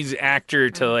Chinese actor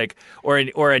to like,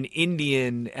 or an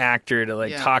Indian actor to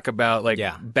like talk about like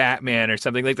Batman or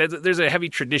something like that. There's a heavy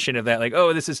tradition of that. Like,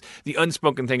 oh, this is the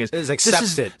unspoken thing. Is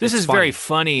accepted. This is very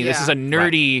funny. This is a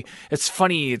nerdy. Right. It's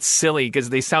funny. It's silly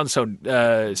because they sound so.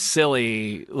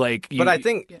 Silly, like. But I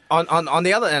think on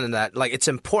the other end of that, like it's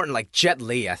important. Like Jet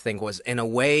Li, I think, was in a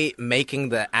way making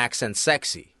the accent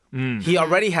sexy. He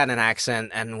already had an accent,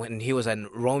 and when he was in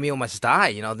Romeo Must Die,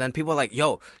 you know, then people were like,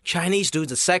 yo, Chinese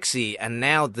dudes are sexy, and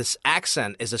now this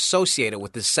accent is associated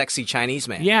with this sexy Chinese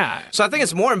man. Yeah. So I think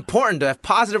it's more important to have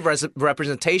positive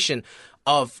representation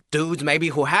of dudes maybe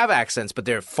who have accents, but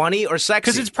they're funny or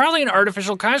sexy. Because it's probably an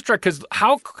artificial construct. Because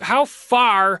how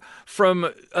far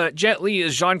from Jet Li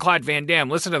is Jean-Claude Van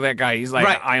Damme? Listen to that guy. He's like,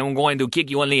 I am going to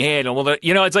kick you in the head.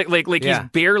 You know, it's like he's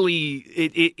barely.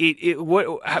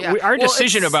 Our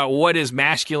decision about what is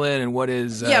masculine and what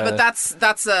is. But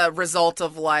that's a result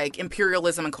of like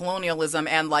imperialism and colonialism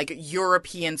and like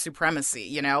European supremacy.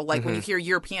 You know, like when you hear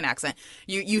European accent,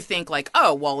 you think like,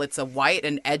 oh, well, it's a white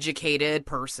and educated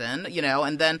person. You know.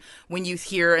 And then when you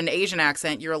hear an Asian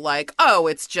accent, you're like, oh,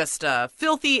 it's just a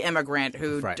filthy immigrant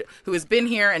who has been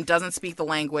here and doesn't speak the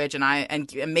language,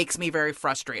 and makes me very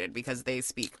frustrated because they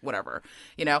speak whatever,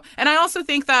 you know. And I also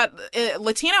think that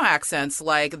Latino accents,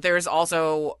 like there's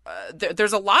also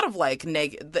there's a lot of like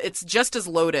it's just as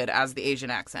loaded as the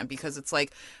Asian accent because it's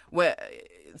like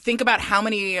think about how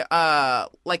many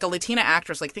like a Latina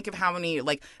actress, like think of how many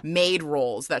like maid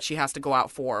roles that she has to go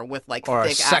out for with like or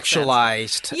thick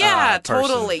sexualized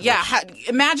totally person. yeah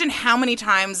imagine how many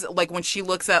times like when she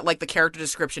looks at like the character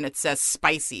description it says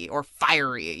spicy or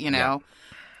fiery, you know.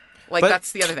 Like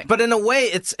that's the other thing. But in a way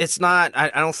it's not I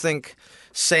don't think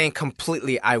saying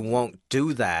completely I won't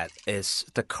do that is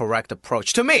the correct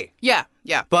approach to me. Yeah.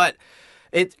 But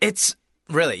it's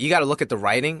really, you got to look at the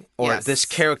writing or this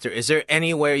character. Is there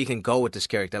anywhere you can go with this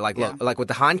character? Like, look, like with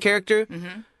the Han character,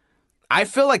 I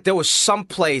feel like there was some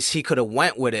place he could have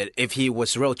went with it if he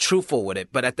was real truthful with it.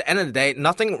 But at the end of the day,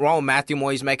 nothing wrong with Matthew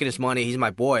Moy. He's making his money. He's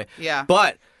my boy. Yeah.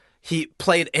 But he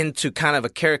played into kind of a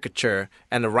caricature,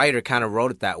 and the writer kind of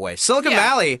wrote it that way. Silicon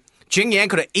Valley, Jing Yang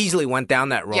could have easily went down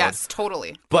that road. Yes,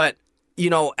 totally. But you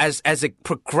know, as it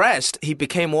progressed, he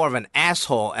became more of an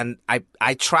asshole, and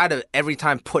I try to every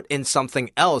time put in something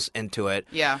else into it.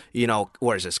 Yeah. You know,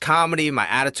 where is this comedy, my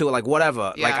attitude, like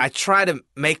whatever. Yeah. Like I try to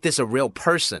make this a real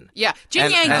person. Yeah,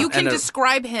 Jin Yang, you can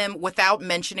describe him without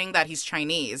mentioning that he's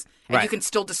Chinese, and you can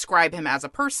still describe him as a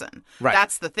person. Right.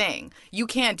 That's the thing. You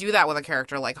can't do that with a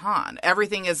character like Han.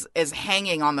 Everything is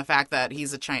hanging on the fact that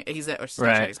he's a Chinese, but he's a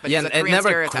Korean it never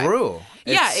stereotype. grew.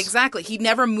 Yeah, exactly. He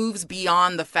never moves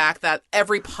beyond the fact that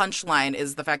every punchline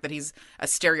is the fact that he's a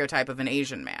stereotype of an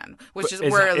Asian man, which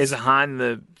is Han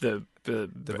the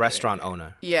restaurant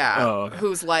owner. Yeah,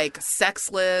 who's like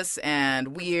sexless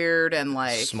and weird and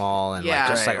like small and like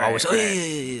just always.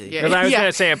 Yeah. I was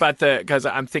gonna say about because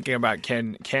I'm thinking about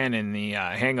Ken in the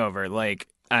Hangover. Like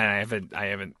I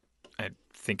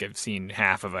think I've seen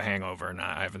half of a Hangover, and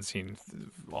I haven't seen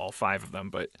all 5 of them.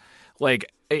 But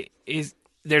like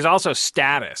there's also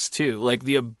status too. Like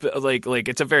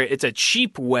it's a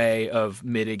cheap way of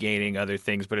mitigating other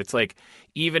things, but it's like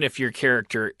even if your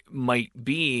character might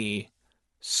be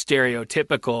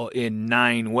stereotypical in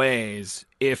 9 ways,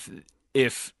 if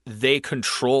they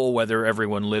control whether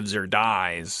everyone lives or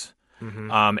dies,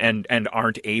 and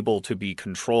aren't able to be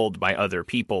controlled by other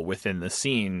people within the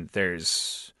scene,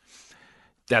 that's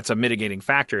a mitigating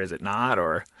factor, is it not?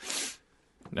 Or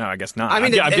no, I guess not. I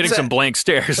mean, I'm getting some blank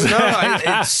stares. No,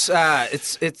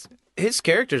 it's his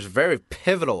character is a very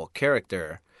pivotal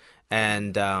character,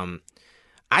 and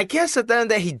I guess at the end of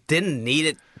the day, he didn't need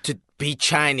it to be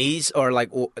Chinese or like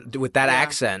with that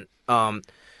accent.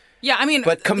 Yeah, I mean,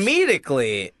 but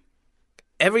comedically,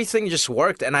 everything just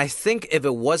worked. And I think if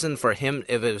it wasn't for him,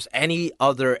 if it was any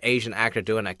other Asian actor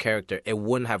doing that character, it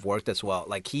wouldn't have worked as well.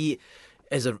 Like he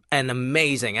is an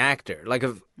amazing actor. Like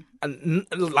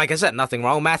I said, nothing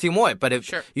wrong with Matthew Moy. But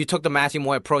if you took the Matthew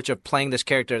Moy approach of playing this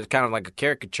character as kind of like a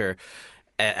caricature,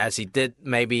 as he did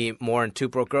maybe more in Two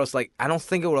Broke Girls, like I don't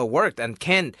think it would have worked. And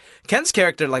Ken's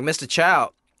character, like Mr.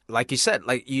 Chow, like you said,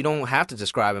 like you don't have to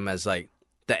describe him as like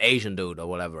the Asian dude or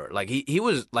whatever. Like he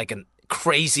was like a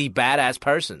crazy badass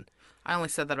person. I only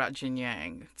said that about Jin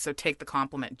Yang, so take the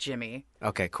compliment, Jimmy.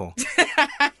 Okay, cool.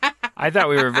 I thought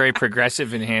we were very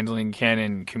progressive in handling Ken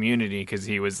in Community because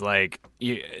he was like,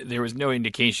 there was no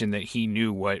indication that he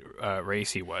knew what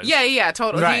race he was. Yeah,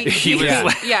 totally. Right. He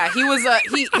was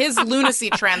his lunacy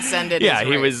transcended. Yeah,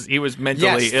 his he was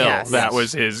mentally ill. That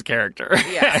was his character.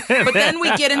 Yeah, but then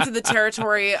we get into the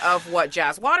territory of what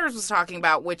Jazz Waters was talking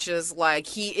about, which is like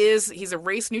he's a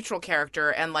race neutral character,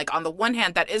 and like on the one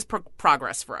hand, that is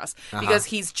progress for us because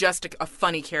he's just a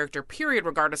funny character, period,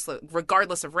 regardless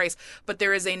of race. But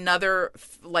there is another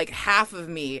like half of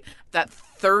me that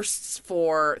thirsts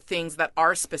for things that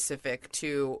are specific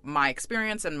to my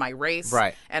experience and my race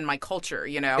and my culture,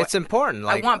 you know. It's important.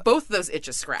 Like, I want both of those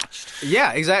itches scratched.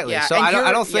 Yeah, exactly. Yeah, so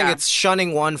I don't think it's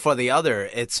shunning one for the other.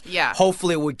 It's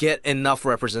hopefully we get enough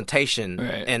representation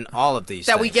in all of these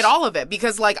that things. we get all of it,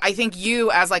 because like I think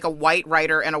you as like a white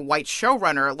writer and a white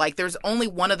showrunner, like there's only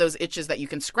one of those itches that you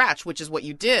can scratch, which is what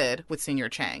you did with Senior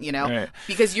Chang, you know,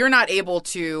 because you're not able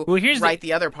to write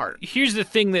the other part. Here's the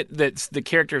thing that's the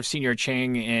character of Senior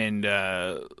Chang and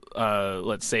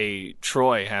let's say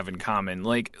Troy have in common.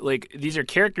 Like these are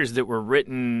characters that were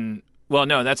written. Well,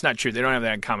 no, that's not true. They don't have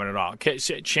that in common at all.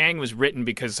 Chang was written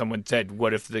because someone said,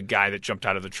 "What if the guy that jumped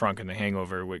out of the trunk in The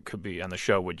Hangover could be on the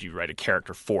show? Would you write a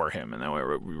character for him?" And that way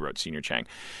we wrote Senior Chang.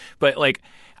 But like,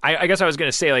 I guess I was going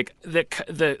to say like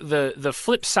the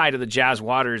flip side of the Jazz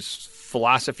Waters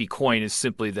philosophy coin is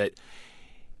simply that.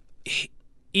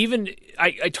 Even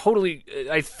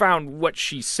I found what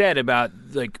she said about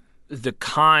like the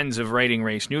cons of writing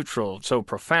race neutral so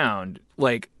profound.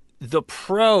 Like the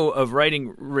pro of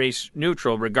writing race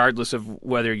neutral, regardless of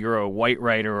whether you're a white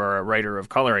writer or a writer of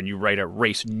color, and you write a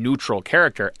race neutral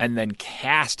character and then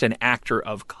cast an actor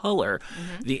of color,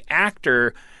 the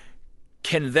actor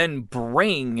can then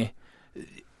bring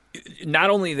not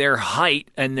only their height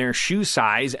and their shoe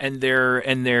size and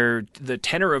the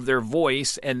tenor of their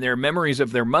voice and their memories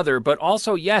of their mother, but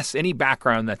also, yes, any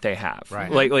background that they have,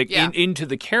 right? Into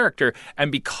the character.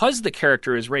 And because the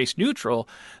character is race neutral,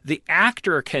 the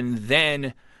actor can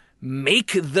then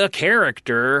make the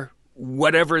character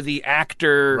whatever the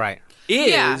actor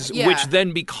is, which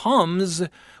then becomes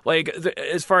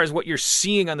as far as what you're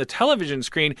seeing on the television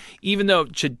screen, even though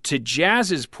to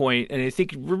Jazz's point, and I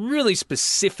think really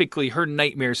specifically her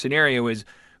nightmare scenario is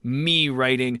me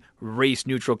writing race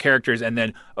neutral characters, and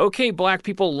then black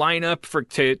people line up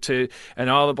and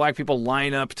all the black people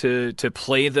line up to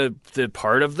play the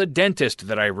part of the dentist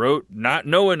that I wrote, not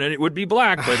knowing it would be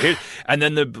black, but and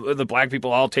then the black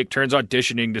people all take turns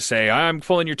auditioning to say I'm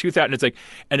pulling your tooth out,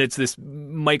 and it's this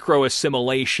micro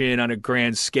assimilation on a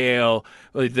grand scale.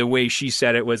 Like the way she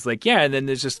said it was and then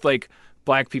there's just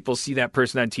black people see that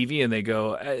person on TV and they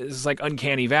go, it's like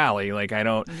uncanny valley. Like I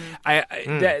don't,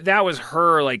 that was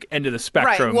her end of the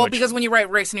spectrum. Right. Well, because when you write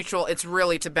race neutral, it's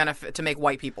really to make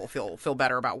white people feel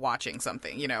better about watching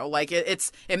something.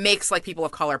 It makes people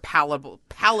of color palatable.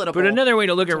 But another way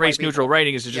to look at race neutral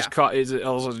writing is to just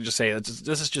also just say this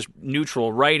is just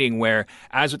neutral writing. Where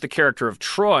as with the character of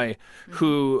Troy,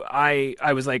 who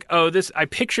I was I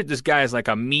pictured this guy as a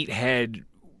meathead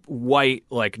white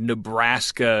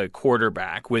Nebraska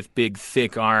quarterback with big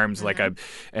thick arms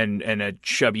and a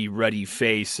chubby ruddy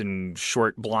face and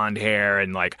short blonde hair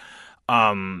and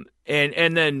then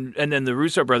the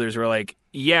Russo brothers were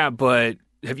yeah, but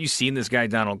have you seen this guy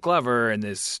Donald Glover and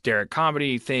this Derek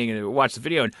comedy thing, and watch the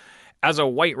video? And as a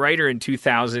white writer in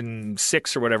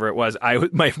 2006 or whatever it was,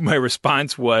 my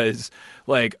response was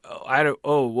his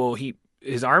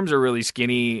arms are really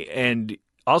skinny and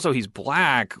also he's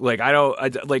black.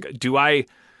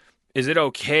 Is it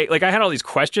okay? I had all these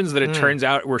questions that it turns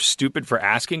out were stupid for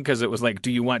asking, because it was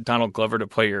do you want Donald Glover to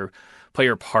play your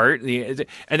part? And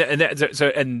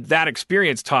that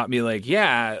experience taught me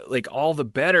all the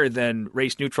better than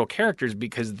race neutral characters,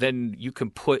 because then you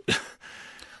can put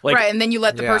right, and then you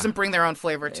let the person bring their own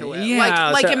flavor to it.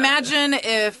 Yeah, imagine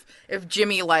if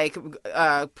Jimmy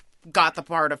got the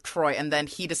part of Troy, and then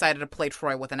he decided to play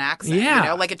Troy with an accent.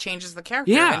 Yeah. It changes the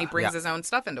character, and he brings his own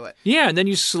stuff into it. Yeah, and then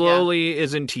you slowly,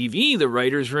 as in TV, the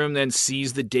writer's room then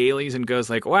sees the dailies and goes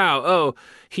wow,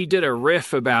 he did a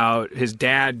riff about his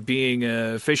dad being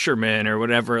a fisherman or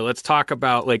whatever. Let's talk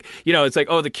about, it's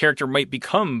the character might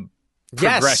become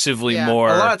progressively more.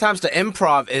 A lot of times the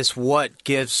improv is what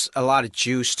gives a lot of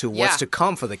juice to what's to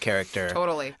come for the character.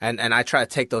 Totally. And I try to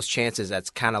take those chances.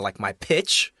 That's kind of my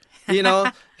pitch.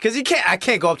 Because I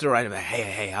can't go up to the writer and be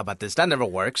hey, how about this? That never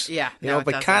works. Yeah.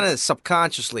 But kind of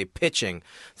subconsciously pitching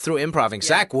through improvising.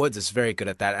 Zach Woods is very good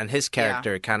at that, and his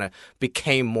character kind of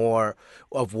became more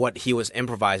of what he was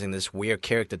improvising, this weird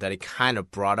character that he kind of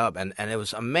brought up, and it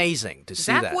was amazing to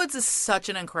see that. Zach Woods is such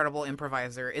an incredible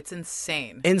improviser. It's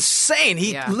insane.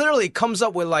 He literally comes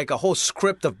up with a whole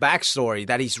script of backstory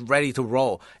that he's ready to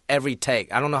roll every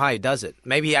take. I don't know how he does it.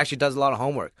 Maybe he actually does a lot of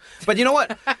homework. But you know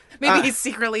what? Maybe he's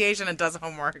secretly Asian and does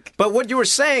homework. But what you were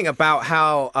saying about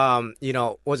how,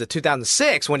 was it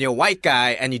 2006 when you're a white guy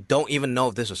and you don't even know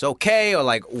if this was okay or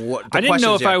what? I didn't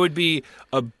know if I would be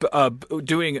I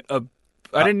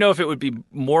didn't know if it would be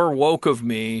more woke of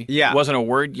me. Yeah. It wasn't a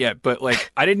word yet, but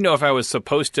I didn't know if I was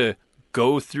supposed to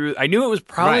go through. I knew it was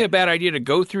probably a bad idea to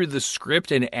go through the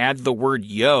script and add the word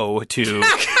yo to.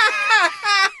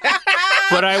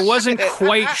 But I wasn't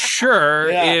quite sure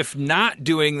if not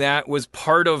doing that was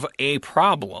part of a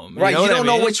problem. Right, you don't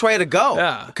know mean? Which way to go.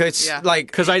 Yeah. Because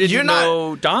I didn't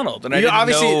know Donald, and I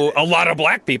didn't know a lot of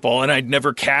black people, and I'd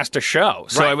never cast a show.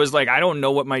 So I was I don't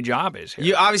know what my job is here.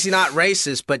 You're obviously not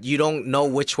racist, but you don't know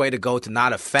which way to go to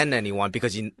not offend anyone,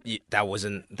 because that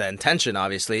wasn't the intention,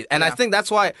 obviously. And I think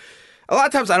that's why a lot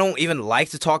of times I don't even like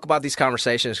to talk about these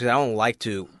conversations, because I don't like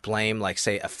to blame,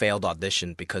 say, a failed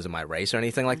audition because of my race or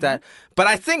anything like that. But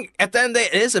I think at the end of the day,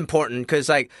 it is important, because,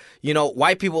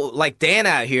 white people like Dan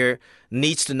out here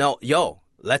needs to know,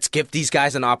 let's give these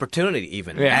guys an opportunity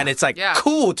even. Yeah. And it's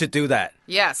cool to do that.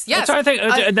 Yes. That's what I think.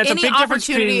 That's any a big difference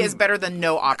opportunity is better than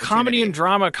no opportunity. Comedy and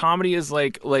drama. Comedy is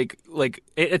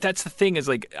that's the thing is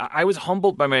I was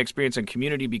humbled by my experience in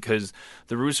Community, because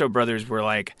the Russo brothers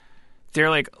were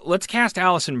they're let's cast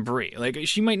Alison Brie.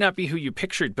 She might not be who you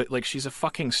pictured, but she's a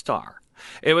fucking star.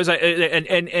 It was and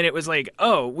it was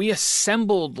we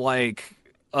assembled a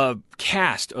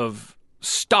cast of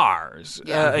stars.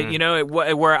 Yeah.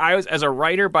 Where I was as a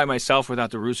writer by myself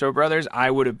without the Russo brothers, I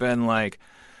would have been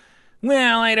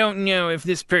well, I don't know if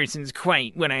this person's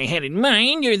quite what I had in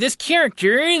mind, or this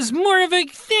character is more of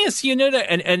this,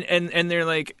 and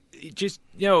they're just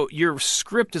your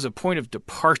script is a point of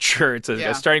departure. It's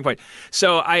a starting point.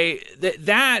 So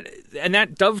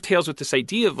that dovetails with this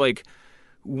idea of like,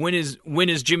 when is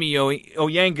Jimmy O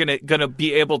Yang gonna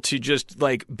be able to just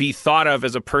like be thought of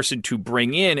as a person to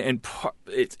bring in? And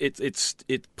it's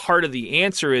part of the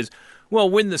answer is, well,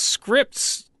 when the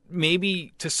scripts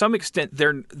maybe to some extent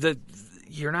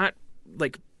you're not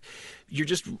like,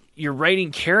 you're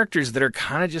writing characters that are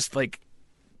kind of just like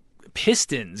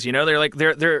pistons,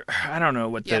 they're I don't know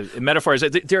what the metaphor is.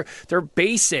 They're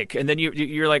basic, and then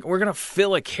you're like, we're gonna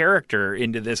fill a character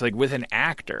into this like with an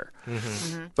actor.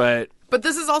 But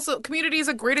this is also, Community is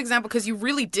a great example because you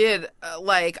really did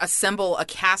like assemble a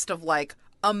cast of like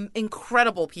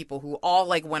incredible people who all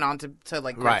like went on to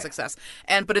like great success.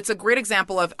 But it's a great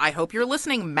example of, I hope you're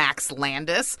listening, Max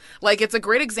Landis. Like, it's a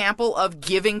great example of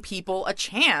giving people a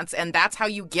chance, and that's how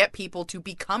you get people to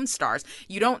become stars.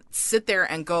 You don't sit there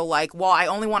and go like, well, I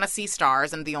only want to see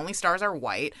stars, and the only stars are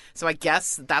white, so I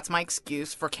guess that's my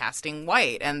excuse for casting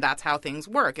white, and that's how things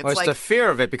work. It's the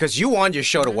fear of it, because you want your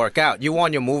show to work out. You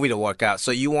want your movie to work out, so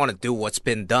you want to do what's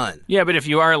been done. Yeah, but if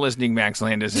you are listening, Max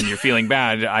Landis, and you're feeling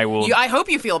bad, I hope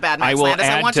you feel bad, Max I will Landis.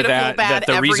 add I want to you to that, feel bad that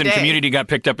the every reason day. Community got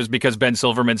picked up is because Ben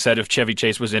Silverman said if Chevy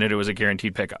Chase was in it, it was a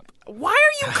guaranteed pickup. Why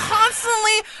are you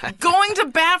constantly going to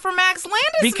bat for Max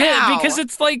Landis now? Because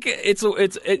it's like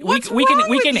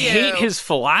we can hate his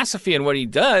philosophy and what he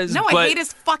does. No, I hate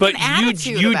his fucking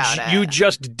attitude about it. You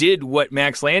just did what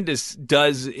Max Landis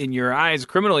does in your eyes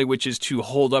criminally, which is to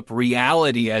hold up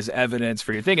reality as evidence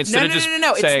for your thing instead of just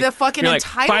No. saying, It's the fucking like,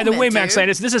 entitlement. by the way, dude. Max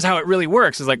Landis, this is how it really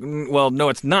works. It's like, well, no,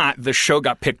 it's not. The show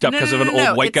got picked up because of an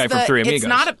old white guy from Three Amigos.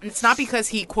 It's not because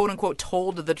he quote unquote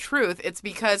told the truth. It's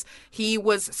because he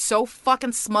was so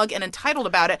fucking smug and entitled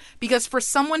about it. Because for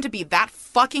someone to be that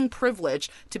fucking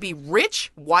privileged, to be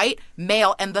rich, white,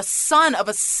 male, and the son of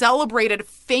a celebrated,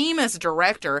 famous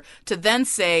director, to then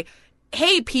say,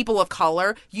 hey, people of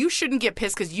color, you shouldn't get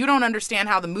pissed because you don't understand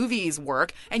how the movies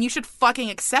work, and you should fucking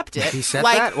accept it. He said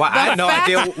that? Well, I have no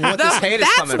idea what this hate is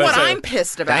coming from. That's what I'm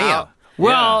pissed about. Damn.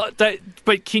 Well,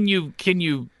 but can you?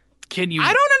 I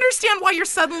don't understand why you're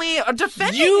suddenly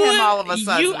defending him all of a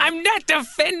sudden. I'm not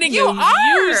defending you him.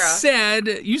 Are.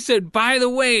 You said, by the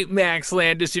way, Max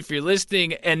Landis, if you're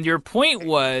listening, and your point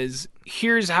was,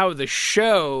 here's how the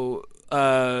show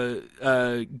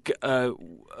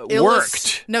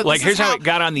worked. No, like, here's how it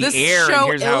got on the air. This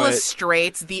show and here's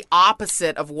illustrates the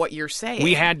opposite of what you're saying.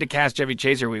 We had to cast Chevy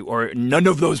Chase, or none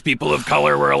of those people of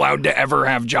color were allowed to ever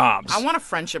have jobs. I want a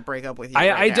friendship breakup with you.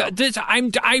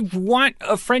 I want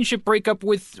a friendship breakup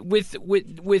with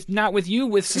not with you,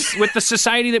 with the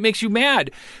society that makes you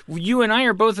mad. You and I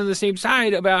are both on the same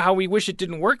side about how we wish it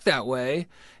didn't work that way.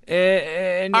 All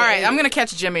right, I'm going to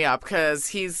catch Jimmy up because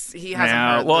he hasn't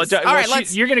heard this. All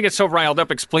right, you're going to get so riled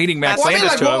up explaining Max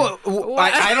Landis to him.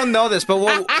 I don't know this, but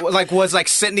was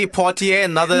Sidney Poitier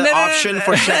another option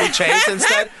for Chevy Chase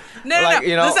instead? No.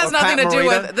 This has nothing to do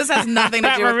with. This has nothing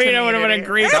to do with. Marino would have been a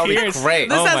great. That would be great.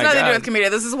 This has nothing to do with Community.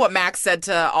 This is what Max said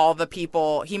to all the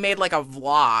people. He made like a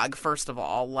vlog. First of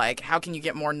all, like, how can you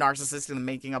get more narcissistic than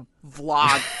making a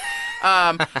vlog?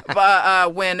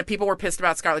 But when people were pissed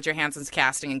about Scarlett Johansson's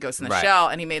casting in Ghost in the Shell,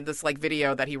 and he made this like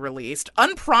video that he released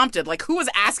unprompted, like, who was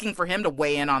asking for him to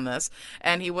weigh in on this?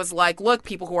 And he was like, look,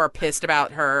 people who are pissed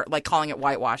about her, like, calling it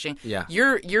whitewashing. Yeah.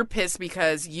 You're pissed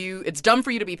because it's dumb for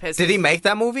you to be pissed. Did he make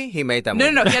that movie? He made that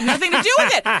movie. No, he had nothing to do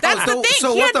with it. That's the thing.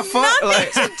 So he what had the fuck?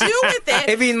 Nothing to do with it.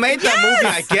 If he made that movie,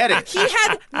 I get it. He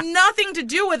had nothing to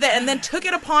do with it, and then took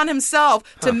it upon himself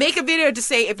to make a video to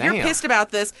say, if you're pissed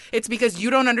about this, it's because you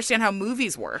don't understand how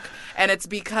movies work. And it's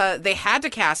because they had to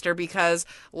cast her because,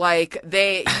 like,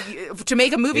 to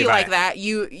make a movie like that,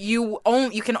 you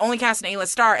can only cast an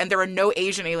A-list star, and there are no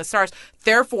Asian A-list stars.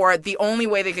 Therefore, the only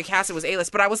way they could cast it was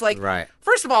A-list. But I was like,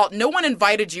 first of all, no one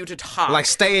invited you to talk. Like,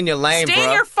 stay in your lane, Stay bro.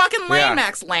 in your fucking lane,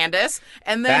 Max Landis.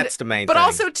 And then, that's the main but thing.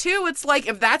 also, too, it's like,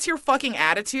 if that's your fucking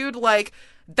attitude, like,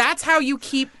 that's how you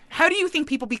how do you think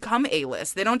people become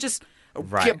A-list? They don't just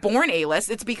get born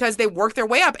A-list. It's because they work their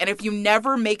way up. And if you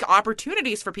never make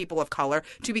opportunities for people of color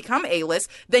to become A-list,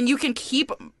 then you can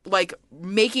keep, like,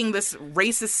 making this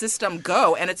racist system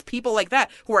go. And it's people like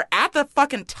that who are at the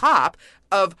fucking top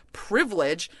of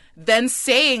privilege then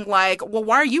saying, like, well,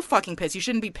 why are you fucking pissed? You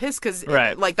shouldn't be pissed because,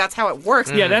 like, that's how it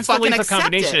works. Yeah, that's fucking the lethal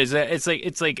combination. it. Is that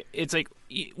it's like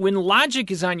when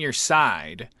logic is on your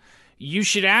side, you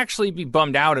should actually be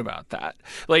bummed out about that.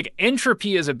 Like,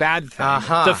 entropy is a bad thing.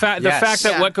 The fact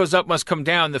that what goes up must come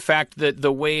down, the fact that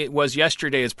the way it was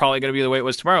yesterday is probably going to be the way it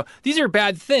was tomorrow, these are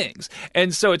bad things.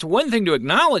 And so it's one thing to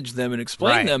acknowledge them and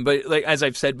explain them, but, like, as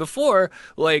I've said before,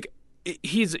 like,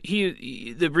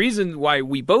 the reason why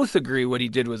we both agree what he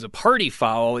did was a party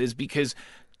foul is because,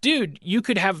 dude, you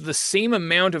could have the same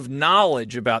amount of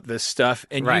knowledge about this stuff,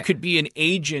 and you could be an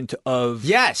agent of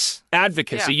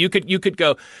advocacy. Yeah. You could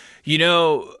go,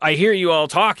 I hear you all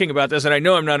talking about this, and I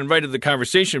know I'm not invited to the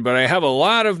conversation, but I have a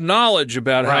lot of knowledge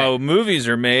about how movies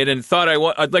are made, and thought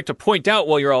I'd like to point out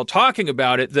while you're all talking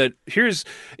about it that here's,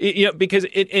 because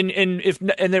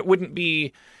it wouldn't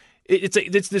be.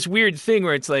 It's this weird thing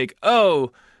where it's like,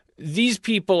 oh, these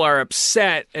people are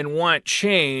upset and want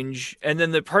change, and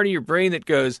then the part of your brain that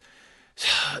goes,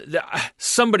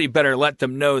 somebody better let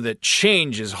them know that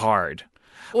change is hard.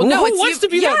 Well, no, who wants to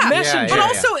be that messenger? But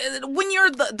also, when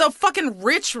you're the fucking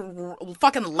rich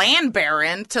fucking land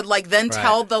baron to then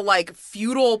tell the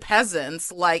feudal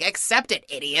peasants accept it,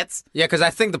 idiots. Yeah, because I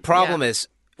think the problem is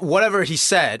whatever he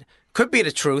said could be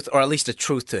the truth, or at least the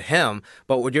truth to him.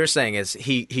 But what you're saying is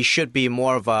he should be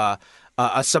more of a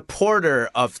supporter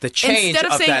of the change instead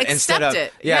of saying that. Accept instead of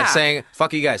it. saying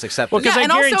fuck you guys, accept it. Yeah,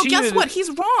 and also guess what? He's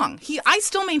wrong. I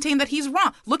still maintain that he's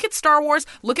wrong. Look at Star Wars.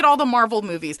 Look at all the Marvel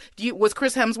movies. Was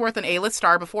Chris Hemsworth an A-list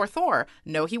star before Thor?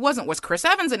 No, he wasn't. Was Chris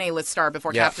Evans an A-list star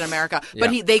before Captain America?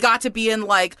 But they got to be in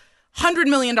 $100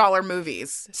 million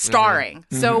movies starring.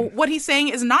 Mm-hmm. So what he's saying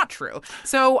is not true.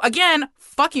 So again,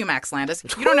 fuck you, Max Landis.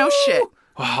 You don't know shit.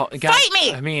 Well, fight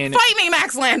me! Fight me,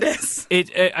 Max Landis!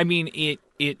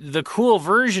 The cool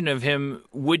version of him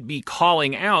would be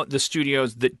calling out the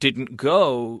studios that didn't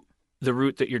go the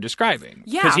route that you're describing.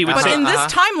 Yeah, but in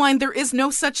this timeline, there is no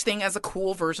such thing as a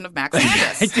cool version of Max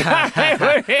Landis.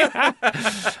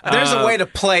 There's a way to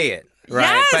play it. Right,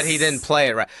 yes! But he didn't play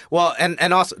it right. Well,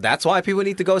 and also, that's why people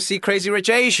need to go see Crazy Rich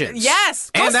Asians. Yes,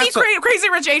 go see Crazy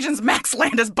Rich Asians, Max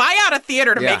Landis. Buy out a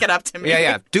theater to make it up to me.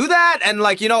 Yeah. Do that, and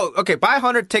buy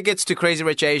 100 tickets to Crazy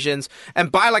Rich Asians,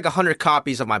 and buy 100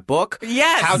 copies of my book,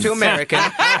 yes, How to American,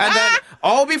 and then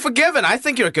all be forgiven. I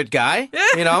think you're a good guy,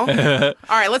 All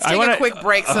right, let's take a quick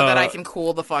break so that I can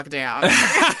cool the fuck down.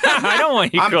 I don't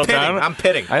want you to cool down. I'm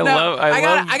pitting.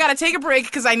 I gotta take a break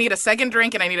because I need a second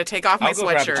drink and I need to take off my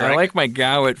sweatshirt. I like my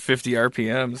Gow at 50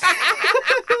 RPMs.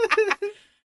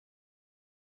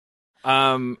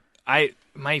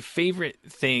 My favorite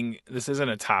thing, this isn't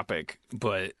a topic,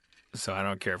 but so I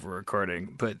don't care if we're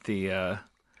recording, but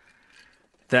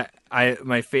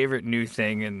my favorite new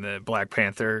thing in the Black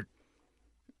Panther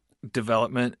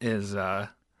development is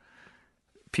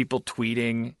people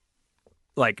tweeting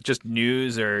just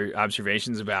news or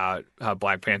observations about how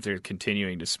Black Panther is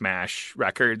continuing to smash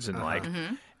records and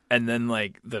and then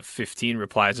the 15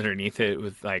 replies underneath it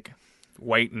with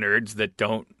white nerds that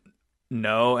don't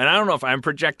know. And I don't know if I'm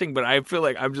projecting, but I feel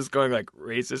like I'm just going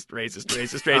racist,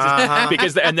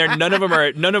 because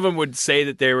none of them would say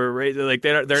that they were racist.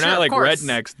 They're not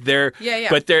rednecks. They're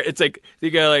but it's they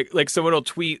go someone will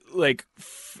tweet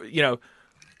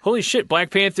holy shit,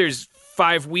 Black Panther's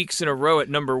 5 weeks in a row at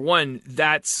number 1.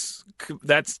 That's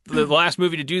the last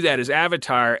movie to do that is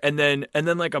Avatar, and then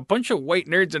a bunch of white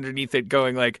nerds underneath it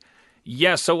going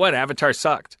yeah, so what? Avatar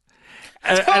sucked.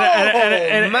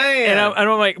 Man. And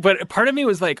I'm like, but part of me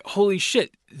was holy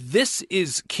shit, this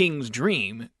is King's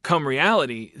dream come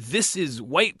reality. This is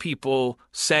white people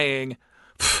saying,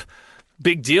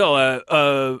 big deal,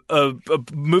 a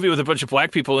movie with a bunch of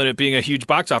black people in it being a huge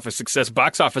box office success.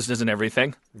 Box office isn't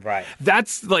everything. Right.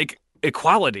 That's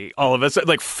equality, all of us,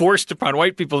 forced upon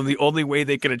white people in the only way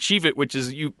they can achieve it, which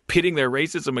is you pitting their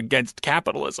racism against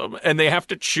capitalism. And they have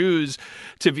to choose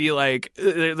to be they're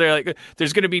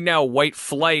there's going to be now white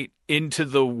flight into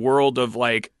the world of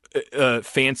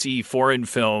fancy foreign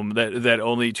film that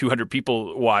only 200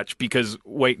 people watch because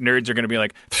white nerds are going to be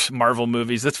Marvel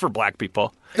movies, that's for black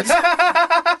people.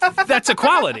 That's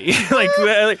equality. All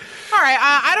right,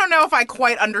 I don't know if I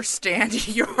quite understand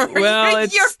your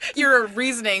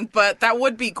reasoning, but that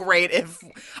would be great.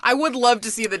 I would love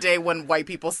to see the day when white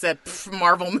people said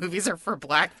Marvel movies are for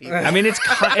black people. I mean, it's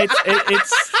because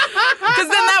then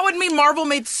that would mean Marvel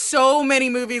made so many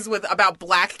movies about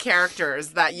black characters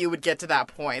that you would get to that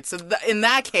point. So in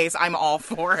that case, I'm all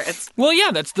for it. Well,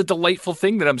 yeah, that's the delightful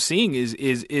thing that I'm seeing is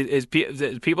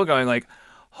people going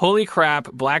holy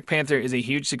crap, Black Panther is a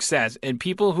huge success. And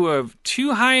people who have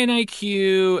too high an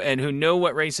IQ and who know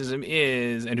what racism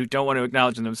is and who don't want to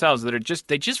acknowledge it themselves,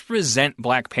 they just resent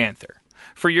Black Panther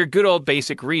for your good old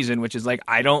basic reason, which is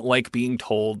I don't like being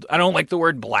told, I don't like the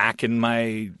word black in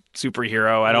my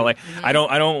superhero. I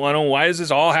don't, why does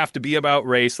this all have to be about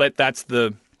race? That's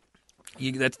the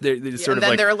sort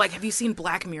of they're have you seen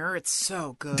Black Mirror? It's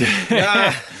so good.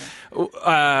 I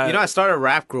started a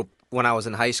rap group when I was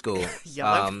in high school.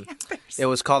 Yellow Panthers. It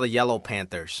was called the Yellow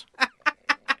Panthers.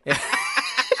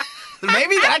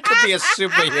 Maybe that could be a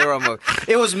superhero movie.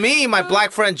 It was me, my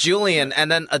black friend Julian,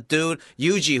 and then a dude,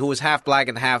 Yuji, who was half black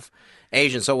and half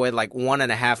Asian. So we're like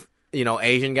 1.5,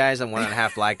 Asian guys and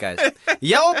 1.5 black guys.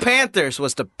 Yellow Panthers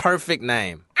was the perfect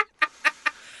name.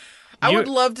 I would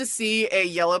love to see a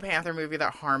Yellow Panther movie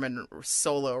that Harmon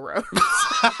solo wrote.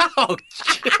 Oh,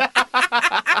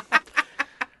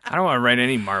 I don't want to write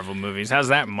any Marvel movies. How's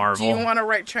that, Marvel? Do you want to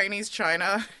write Chinese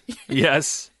China?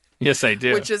 Yes. Yes, I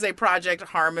do. Which is a project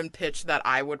Harmon pitched that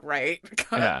I would write.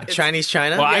 Yeah. Chinese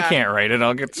China? Well, I can't write it.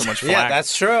 I'll get so much flack. Yeah,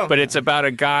 that's true. But it's about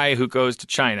a guy who goes to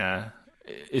China.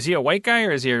 Is he a white guy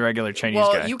or is he a regular Chinese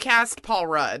guy? Well, you cast Paul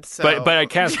Rudd, so... But I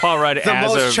cast Paul Rudd the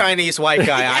as most Chinese white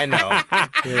guy I know.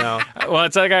 Well,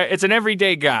 it's like it's an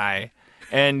everyday guy,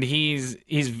 and he's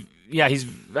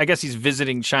I guess he's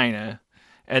visiting China,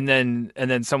 and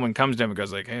then someone comes to him and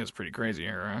goes like, "Hey, it's pretty crazy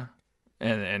here, huh?"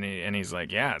 And he's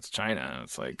like, "Yeah, it's China.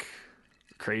 It's like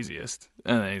craziest."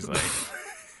 And then he's like,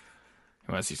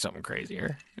 "You want to see something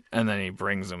crazier?" And then he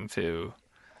brings him to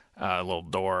a little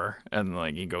door, and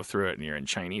like you go through it, and you're in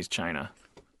Chinese China.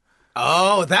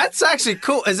 Oh, that's actually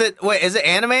cool. Is it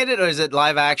animated or is it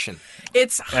live action?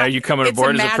 Are you coming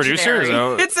aboard as a producer?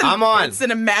 I'm on. It's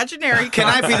an imaginary. Can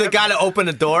I be the guy to open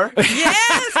the door?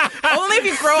 Yes, only if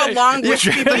you grow a long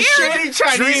wispy beard. Shitty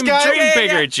Chinese Dream guy.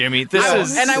 bigger, Jimmy.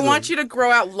 And I want you to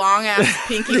grow out long ass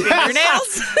pinky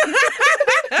fingernails.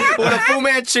 With a Fu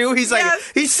Manchu, he's like,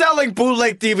 he's selling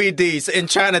bootleg DVDs in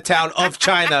Chinatown of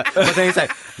China. But then he's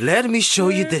like, let me show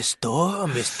you this door,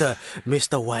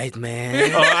 Mr. White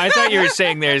Man. Oh, I thought you were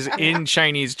saying in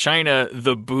Chinese China,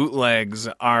 the bootlegs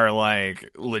are like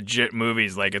legit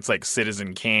movies. Like it's like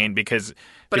Citizen Kane because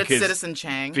it's Citizen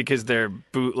Chang. Because they're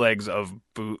bootlegs of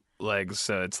bootlegs.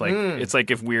 So it's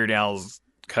like if Weird Al's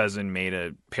cousin made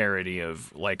a parody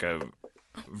of like a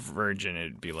virgin,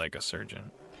 it'd be like a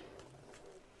surgeon.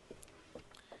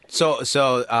 So,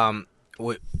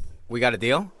 we got a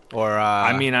deal, or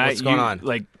what's going on?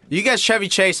 Like, you guys Chevy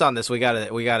Chase on this. We got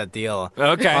a deal.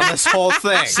 Okay, on this whole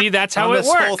thing. See, that's how it works.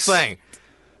 This whole thing.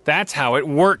 That's how it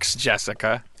works,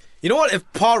 Jessica. You know what? If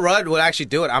Paul Rudd would actually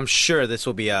do it, I'm sure this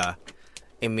will be a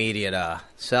immediate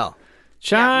sell.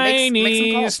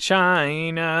 Chinese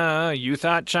China. You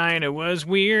thought China was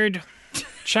weird.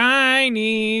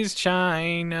 Chinese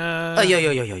China. Yo.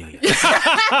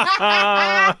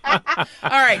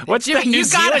 All right. What's the New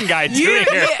Zealand guy doing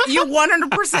here? You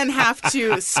 100% have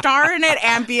to star in it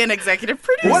and be an executive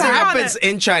producer. What happens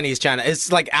in Chinese China?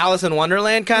 It's like Alice in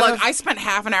Wonderland kind of? Look, I spent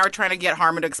half an hour trying to get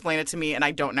Harmon to explain it to me, and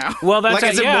I don't know. Well, that's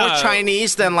is it more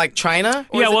Chinese than like China?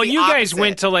 Yeah, well, you guys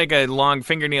went to like a long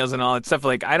fingernails and all that stuff.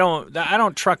 Like, I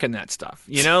don't truck in that stuff.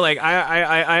 You know, like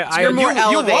you're more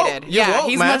elevated. You're woke,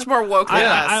 he's man. much more woke than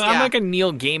us. I'm like a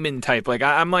Neil Gaiman type. Like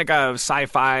I'm like a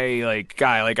sci-fi like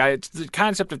guy. Like the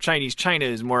concept of Chinese China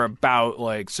is more about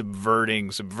like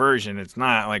subversion. It's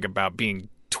not like about being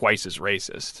twice as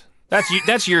racist.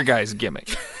 That's your guys'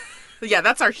 gimmick. Yeah,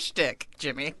 that's our shtick,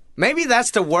 Jimmy. Maybe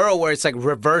that's the world where it's like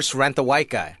reverse Rent the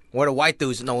White Guy, where the white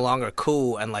dude's no longer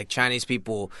cool and like Chinese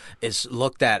people is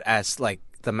looked at as like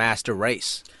the master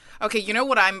race. Okay, you know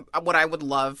what I would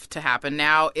love to happen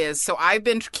now is, so I've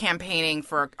been campaigning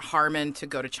for Harmon to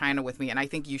go to China with me, and I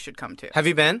think you should come too. Have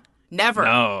you been? Never.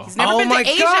 No. He's never been to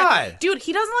Asia. God. Dude,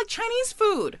 he doesn't like Chinese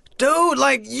food. Dude,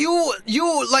 like you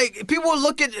like people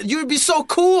look at you'd be so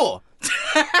cool.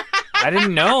 I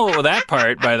didn't know that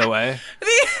part, by the way.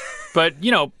 But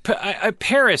you know,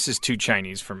 Paris is too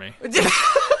Chinese for me.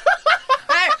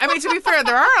 I mean, to be fair,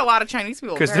 there are a lot of Chinese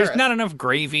people because there's not enough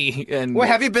gravy. And Wait,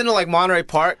 have you been to like Monterey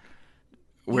Park?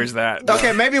 Where's that?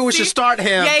 Okay, maybe we should start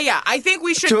him. Yeah. I think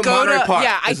we should to go Monterey to. Park.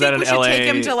 Yeah, I think we should LA? take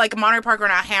him to like Monterey Park or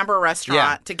a Hamburger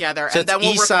restaurant together, So and then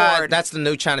we'll East record. Side, that's the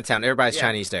new Chinatown. Everybody's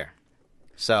Chinese there.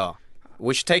 So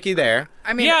we should take you there.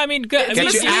 I mean, Get good. it's you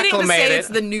misleading to say acclimated. it's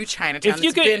the new Chinatown. If you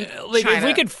It's been could, China. if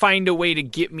we could find a way to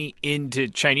get me into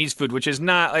Chinese food, which is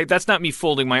not like that's not me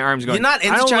folding my arms going. You're not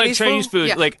into I don't Chinese like Chinese food.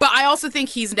 Yeah, Like, but I also think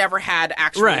he's never had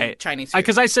actual Chinese food.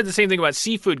 Because I said the same thing about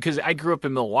seafood because I grew up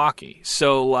in Milwaukee.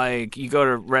 So like you go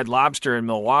to Red Lobster in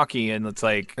Milwaukee and it's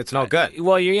like It's no good.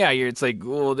 Well, it's like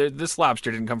well, this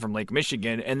lobster didn't come from Lake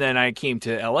Michigan, and then I came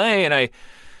to LA and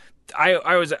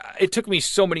I was. It took me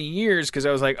so many years because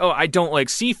I was like, oh, I don't like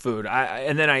seafood.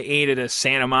 And then I ate at a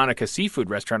Santa Monica seafood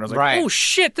restaurant. I was like, oh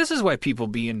shit, this is why people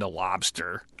be into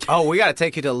lobster. Oh, we got to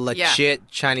take you to legit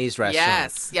Chinese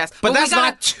restaurant. Yes. But that's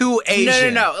not too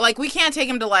Asian. No. Like we can't take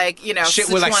him to like shit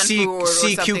with like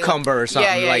sea cucumber or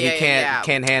something. Like he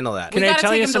can't handle that. Can I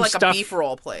tell you some some stuff? A stuff? beef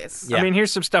roll place. Yeah. I mean,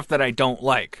 here's some stuff that I don't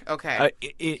like. Okay.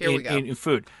 Here we go. In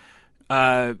food.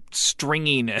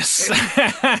 stringiness.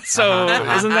 So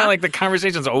isn't that like the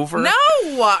conversation's over? No,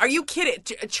 are you kidding?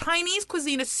 Chinese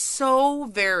cuisine is so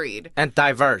varied and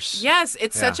diverse. Yes,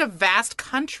 it's such a vast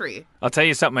country. I'll tell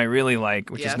you something I really like,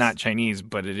 which is not Chinese,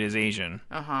 but it is Asian.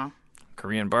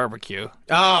 Korean barbecue.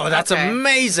 Oh, that's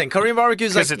amazing. Korean barbecue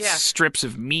is like... Because it's strips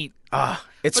of meat.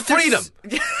 It's freedom.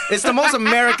 It's the most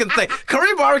American thing.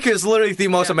 Korean barbecue is literally the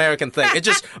most American thing. It's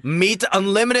just meat,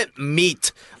 unlimited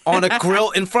meat on a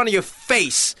grill in front of your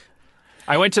face.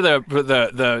 I went to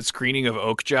the screening of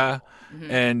Okja,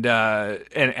 and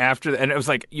after, and it was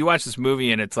like, you watch this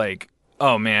movie and it's like,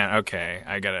 oh man, okay,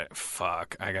 I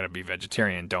gotta be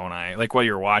vegetarian, don't I? Like while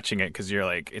you're watching it, because you're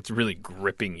like, it's really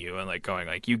gripping you and like going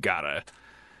like, you gotta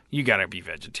be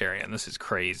vegetarian. This is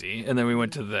crazy. And then we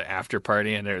went to the after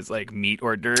party and there's like meat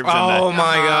hors d'oeuvres. Oh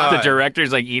my god! The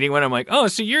director's like eating one. I'm like, oh,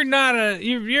 so you're not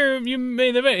you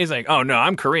made the. He's like, oh no,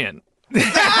 I'm Korean.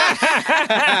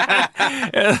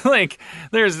 Like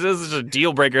this is a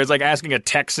deal breaker. It's like asking a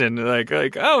Texan like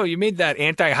oh, you made that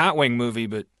anti-hot wing movie,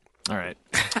 but all right.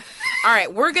 All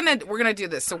right, we're gonna do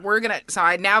this. So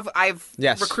I've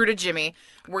recruited Jimmy.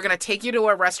 We're gonna take you to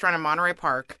a restaurant in Monterey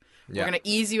Park. We're gonna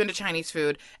ease you into Chinese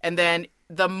food, and then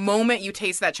the moment you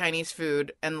taste that Chinese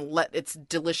food and let its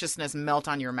deliciousness melt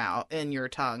on your mouth and your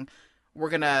tongue, we're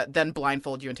gonna then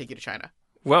blindfold you and take you to China.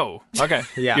 Whoa. Okay.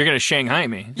 Yeah. You're gonna Shanghai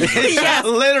me. Yes,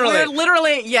 literally.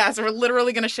 We're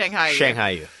literally gonna Shanghai you. Shanghai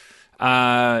you.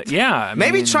 Yeah.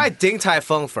 Maybe try Ding Tai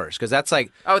Fung first, because that's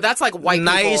like white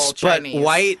nice, people, but Chinese.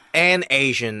 white and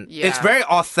Asian. Yeah. It's very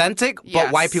authentic, but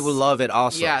Yes. white people love it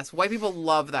also. Yes, white people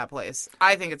love that place.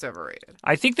 I think it's overrated.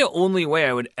 I think the only way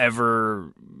I would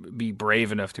ever be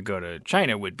brave enough to go to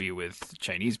China would be with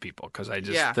Chinese people, because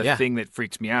the thing that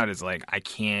freaks me out is like I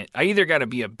either got to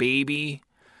be a baby.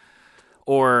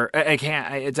 Or I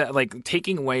can't. It's like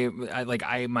taking away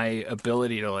my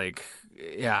ability to like.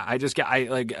 Yeah,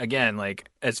 again,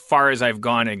 as far as I've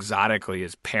gone exotically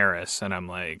is Paris, and I'm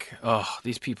like, oh,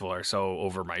 these people are so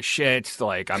over my shit.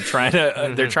 Like I'm trying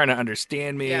to, they're trying to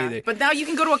understand me. Yeah. But now you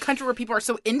can go to a country where people are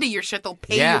so into your shit they'll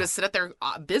pay you to sit at their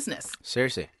business.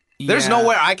 Seriously, there's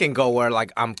nowhere I can go where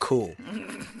like I'm cool.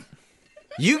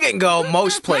 You can go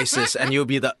most places and you'll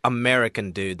be the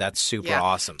American dude. That's super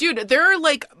awesome. Dude, there are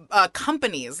like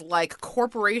companies, like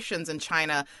corporations in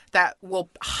China that will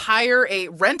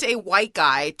rent a white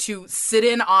guy to sit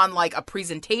in on like a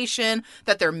presentation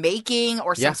that they're making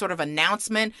or some sort of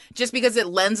announcement just because it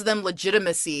lends them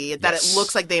legitimacy that it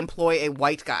looks like they employ a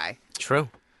white guy. True.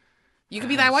 You could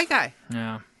be that white guy.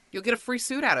 Yeah. You'll get a free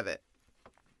suit out of it.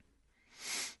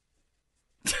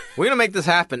 We're going to make this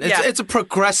happen. It's a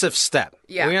progressive step.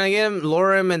 Yeah. We're going to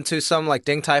lure him into some like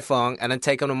Ding Tai Fung and then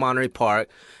take him to Monterey Park.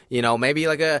 You know, maybe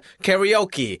like a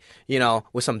karaoke, you know,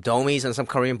 with some domies and some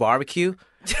Korean barbecue.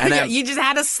 And then... You just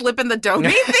had to slip in the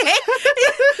domie thing?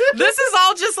 This is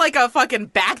all just like a fucking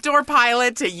backdoor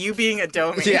pilot to you being a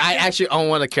domie. Yeah, I actually own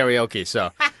one of karaoke, so...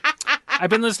 I've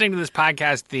been listening to this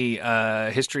podcast,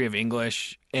 The History of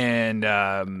English, and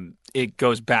it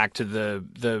goes back to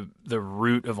the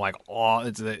root of like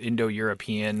it's the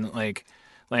Indo-European like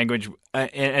language, and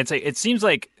it's like it seems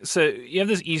like so you have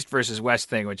this East versus West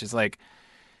thing, which is like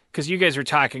because you guys were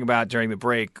talking about during the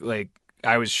break, like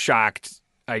I was shocked,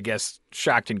 I guess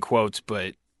shocked in quotes,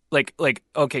 but like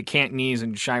okay, Cantonese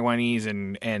and Taiwanese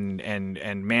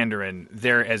and Mandarin,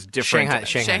 they're as different.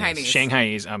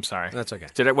 Shanghainese. I'm sorry. That's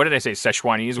okay. What did I say?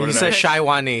 Szechuanese? You said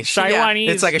Taiwanese. Taiwanese.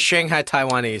 It's like a Shanghai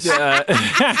Taiwanese.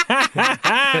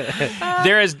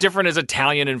 They're as different as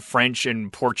Italian and French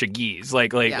and Portuguese.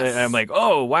 Like yes. I'm like,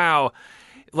 oh wow,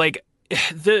 like.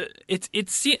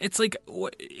 It's like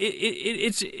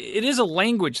it is a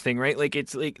language thing, right? Like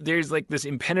it's like there's like this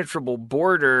impenetrable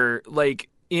border, like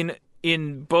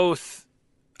in both,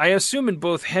 I assume in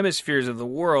both hemispheres of the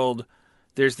world,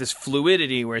 there's this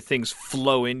fluidity where things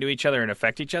flow into each other and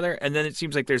affect each other, and then it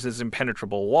seems like there's this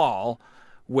impenetrable wall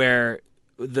where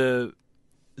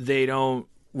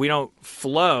we don't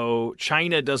flow.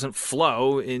 China doesn't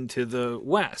flow into the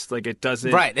West. Like it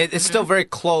doesn't. Right. It's still very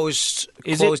closed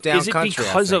down country. Is it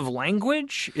because of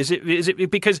language? Is it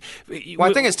because? Well,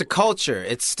 I think it's the culture.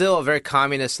 It's still a very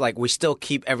communist. Like we still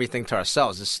keep everything to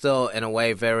ourselves. It's still in a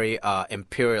way very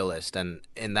imperialist, and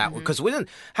in that because we didn't.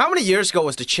 How many years ago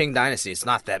was the Qing dynasty? It's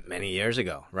not that many years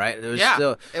ago, right? It was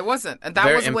still it wasn't, and that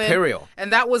very was imperial.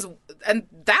 And that was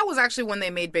actually when they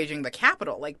made Beijing the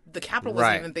capital. Like the capital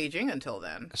wasn't even Beijing until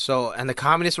then. So, and the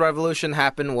Communist Revolution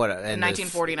happened, in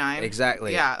 1949.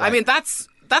 Exactly. Yeah, like, I mean, that's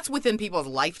within people's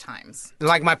lifetimes.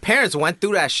 Like, my parents went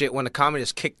through that shit when the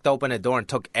Communists kicked open the door and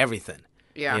took everything.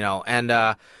 Yeah. You know,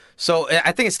 and So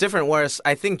I think it's different. Whereas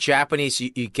I think Japanese,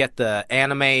 you get the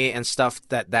anime and stuff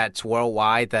that's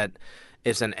worldwide that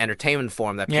is an entertainment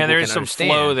form that people there's can some understand.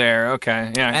 flow there.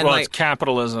 Okay, yeah. And well, like, it's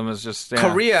capitalism is just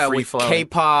Korea free with flow.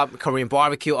 K-pop, Korean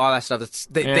barbecue, all that stuff.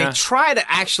 They try to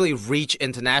actually reach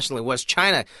internationally, whereas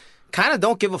China kind of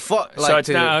don't give a fuck. So it's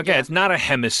it's not a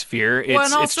hemisphere.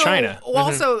 It's China. Well,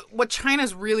 also, what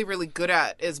China's really, really good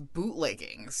at is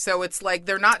bootlegging. So it's like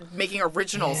they're not making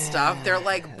original stuff. They're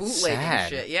like bootlegging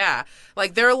shit. Yeah.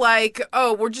 Like they're like,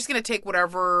 oh, we're just going to take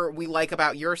whatever we like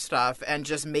about your stuff and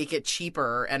just make it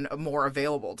cheaper and more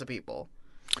available to people.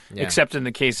 Yeah. Except in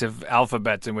the case of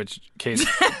alphabets, in which case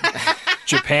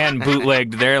Japan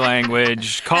bootlegged their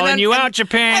language, calling you out,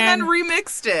 Japan. And then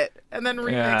remixed it.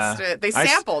 They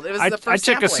sampled. It was the first I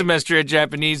took sampling. a semester at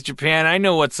Japanese Japan. I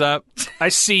know what's up. I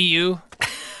see you.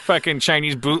 Fucking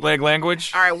Chinese bootleg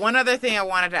language. All right, one other thing I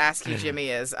wanted to ask you, Jimmy,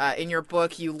 is in your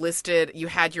book you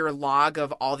had your log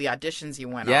of all the auditions you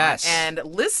went on. And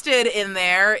listed in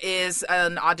there is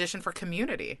an audition for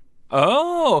Community.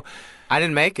 Oh. I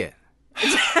didn't make it.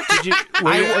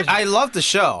 I love the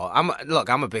show. I'm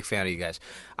a big fan of you guys.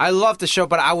 I love the show,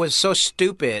 but I was so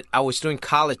stupid. I was doing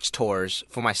college tours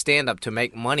for my stand-up to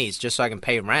make monies just so I can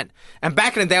pay rent. And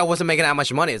back in the day, I wasn't making that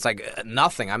much money. It's like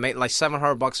nothing. I made like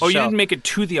 $700 a show. Oh, you didn't make it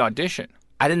to the audition?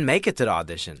 I didn't make it to the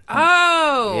audition.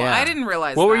 Oh, yeah. I didn't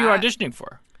realize What that. were you auditioning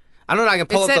for? I don't know. I can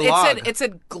pull up the log. It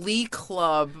said Glee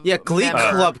Club. Yeah, Glee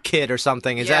Club Kid or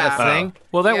something. Is that a thing?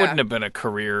 Well, that wouldn't have been a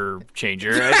career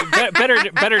changer.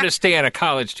 better to stay on a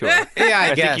college tour. Yeah, I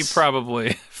think guess. you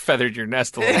probably feathered your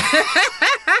nest a little.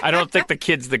 I don't think the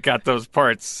kids that got those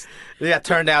parts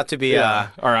turned out to be are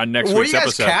on next week's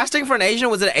episode. Were you guys casting for an Asian?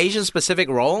 Was it an Asian-specific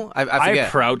role? I forget. I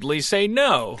proudly say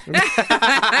no. We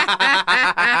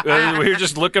were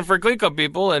just looking for Glee Club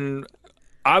people, and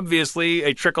obviously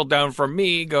a trickle down from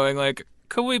me going like,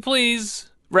 could we please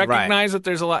recognize that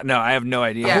there's a lot? No, I have no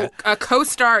idea. Yeah, a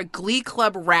co-star Glee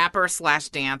Club rapper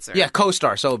 / dancer. Yeah,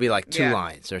 co-star, so it would be like 2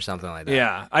 lines or something like that.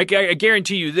 Yeah, I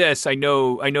guarantee you this. I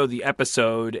know the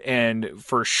episode, and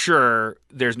for sure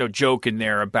there's no joke in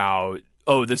there about,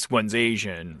 oh, this one's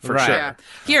Asian, for sure. Yeah.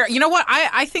 Here, you know what?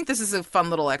 I think this is a fun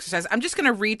little exercise. I'm just going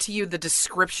to read to you the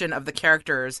description of the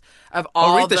characters of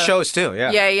all read the shows too,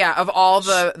 Yeah, of all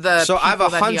the So I have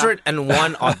people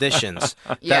 101 auditions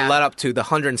that led up to the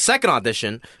 102nd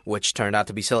audition, which turned out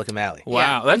to be Silicon Valley.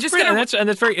 Wow, Yeah.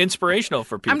 that's very inspirational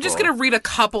for people. I'm just going to read a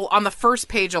couple on the first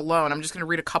page alone. I'm just going to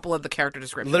read a couple of the character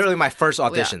descriptions. Literally my first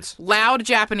auditions. Yeah. Loud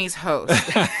Japanese host.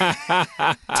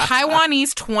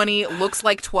 Taiwanese 20, looks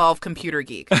like 12, computer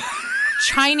geek.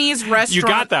 Chinese restaurant. You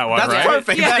got that one, That's right?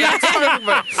 perfect. Yeah. That's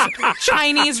perfect.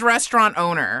 Chinese restaurant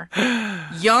owner.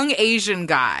 Young Asian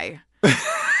guy.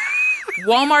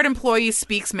 Walmart employee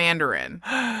speaks Mandarin.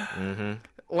 Mm-hmm.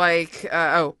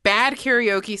 Bad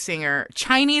karaoke singer.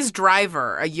 Chinese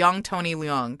driver, a young Tony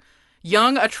Leung.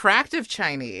 Young attractive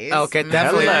Chinese. Okay,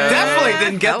 definitely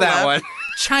didn't get that one.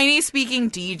 Chinese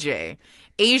speaking DJ.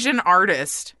 Asian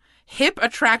artist. Hip,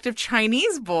 attractive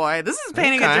Chinese boy. This is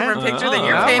painting a different picture than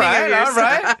you're painting of yourself.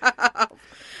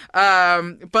 All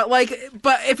right. But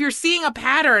if you're seeing a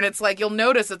pattern, it's like you'll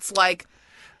notice it's like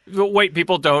White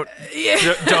people don't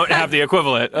have the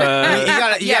equivalent. You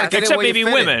gotta get except it maybe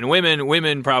women.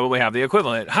 Women probably have the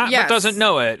equivalent. Hot but doesn't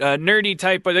know it. Nerdy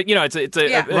type, but it's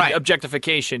a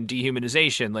objectification,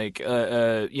 dehumanization. Like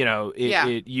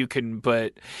you can.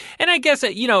 But and I guess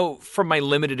from my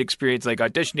limited experience, like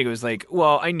auditioning, it was like,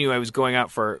 well, I knew I was going out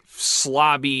for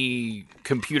slobby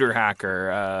computer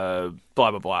hacker. Blah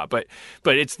blah blah. But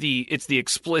it's the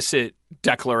explicit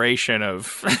declaration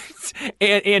of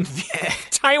and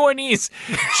Taiwanese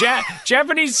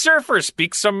Japanese surfer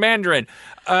speaks some Mandarin.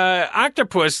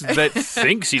 Octopus that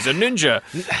thinks he's a ninja.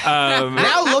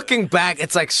 Now looking back,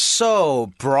 it's like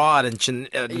so broad and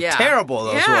terrible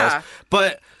those roles.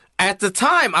 But at the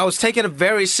time, I was taking it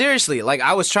very seriously. Like,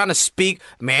 I was trying to speak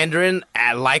Mandarin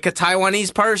like a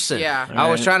Taiwanese person. Yeah. I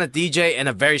was trying to DJ in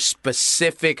a very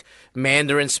specific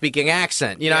Mandarin-speaking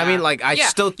accent. You know what I mean? Like, I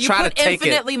still try to take it. You put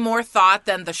infinitely more thought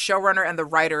than the showrunner and the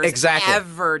writers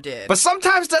ever did. But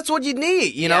sometimes that's what you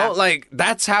need, you know? Like,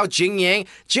 that's how Jing Yang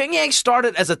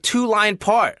started as a 2-line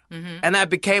part, and that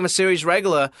became a series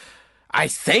regular. I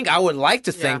think, I would like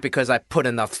to think, because I put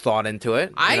enough thought into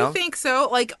it. I think so.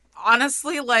 Like,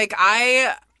 honestly, like,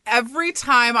 every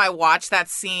time I watch that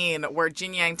scene where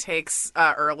Jin Yang takes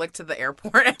Ehrlich to the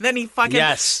airport and then he fucking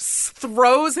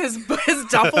throws his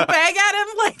duffel bag at him,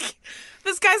 like,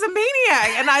 this guy's a maniac.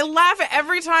 And I laugh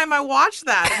every time I watch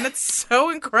that, and it's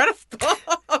so incredible.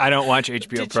 I don't watch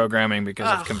HBO programming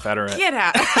because of Confederate. Get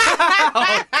out.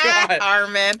 Oh, God.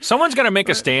 Armin. Someone's going to make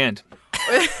a stand.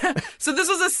 So this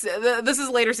is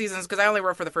later seasons because I only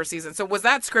wrote for the first season. So was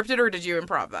that scripted or did you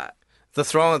improv that? The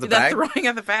throwing of the bag? The throwing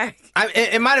of the bag.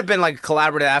 It might have been like a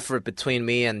collaborative effort between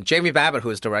me and Jamie Babbitt, who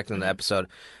was directing the episode.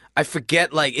 I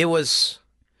forget, like, it was...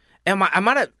 I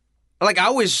might have... Like, I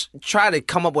always try to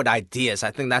come up with ideas.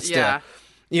 I think that's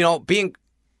being...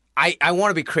 I want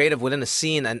to be creative within a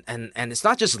scene, and it's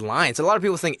not just lines. A lot of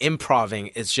people think improving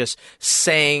is just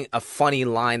saying a funny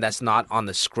line that's not on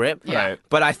the script. Yeah. Right.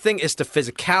 But I think it's the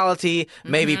physicality,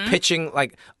 maybe pitching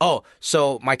like, oh,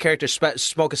 so my character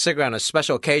smoke a cigarette on a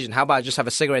special occasion. How about I just have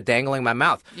a cigarette dangling in my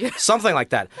mouth? Yeah. Something like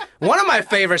that. One of my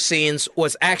favorite scenes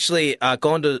was actually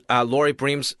going to Lori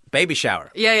Bream's baby shower.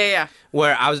 Yeah.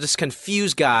 Where I was this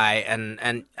confused guy,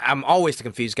 and I'm always the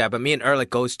confused guy, but me and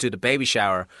Ehrlich goes to the baby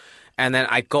shower. And then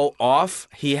I go off.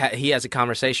 He has a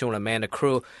conversation with Amanda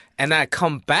Crew. And then I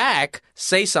come back,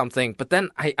 say something. But then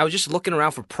I was just looking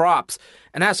around for props.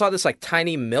 And I saw this like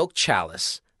tiny milk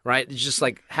chalice, right? It's just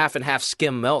like half and half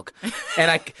skim milk. And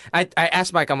I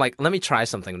asked Mike, I'm like, let me try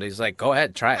something. And he's like, go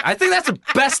ahead, try it. I think that's the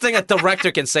best thing a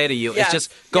director can say to you. Yes. Is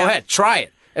just go ahead, try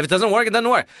it. If it doesn't work, it doesn't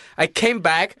work. I came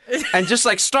back and just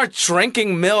like start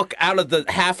drinking milk out of the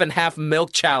half and half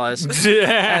milk chalice.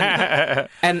 and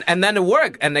then it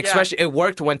worked. And especially it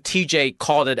worked when TJ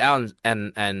called it out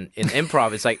and in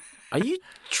improv, it's like, are you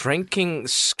drinking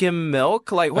skim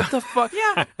milk? Like, what the fuck?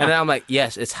 Yeah. And then I'm like,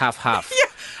 yes, it's half-half.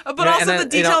 Yeah. But also the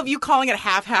detail of you calling it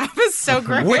half-half is so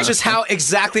great. Which is how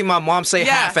exactly my mom say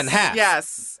half and half.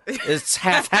 Yes. It's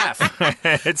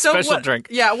half-half. It's special drink.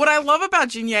 Yeah, what I love about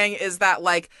Jin Yang is that,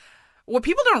 like, what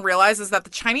people don't realize is that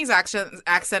the Chinese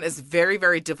accent is very,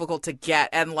 very difficult to get.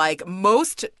 And, like,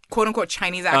 most quote-unquote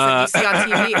Chinese accent you see on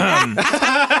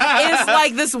TV is,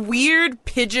 like, this weird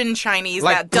pidgin Chinese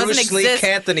like that doesn't Bruce Lee exist.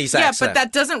 Cantonese yeah, accent. but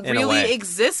that doesn't really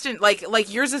exist.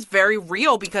 Like yours is very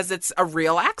real because it's a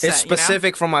real accent. It's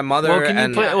specific from my mother. Well,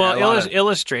 can you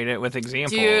illustrate it with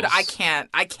examples? Dude, I can't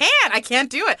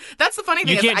do it. That's the funny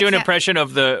thing. You can't do an impression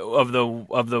of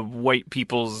the white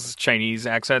people's Chinese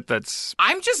accent.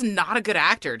 I'm just not a good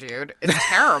actor, dude. It's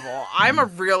terrible.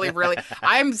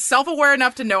 I'm self-aware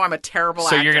enough to know I'm a terrible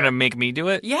actor. So you're gonna make me do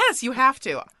it? Yes, you have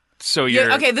to. So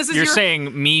you're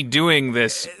saying me doing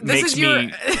this makes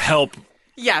me help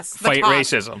fight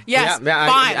racism. Yes, yeah,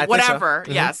 fine, I whatever.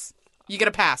 So. Yes, you get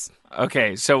a pass.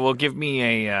 Okay, so we'll give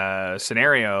me a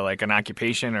scenario, like an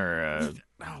occupation or a...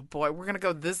 Oh boy, we're gonna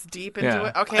go this deep into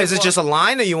it. Okay, is it just a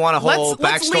line, or you want a whole backstory?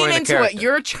 Let's lean into it.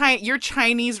 You're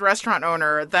Chinese restaurant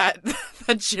owner that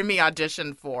Jimmy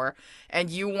auditioned for,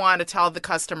 and you want to tell the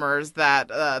customers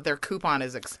that their coupon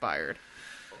is expired.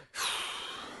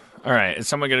 All right, is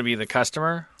someone gonna be the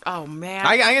customer? Oh man,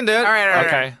 I can do it. All right.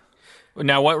 Okay.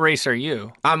 Now, what race are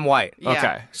you? I'm white. Yeah.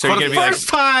 Okay, so for you're the gonna be first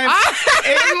time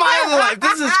in my life.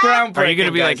 This is groundbreaking. Are you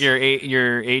gonna be guys. like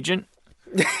your agent?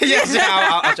 Yes.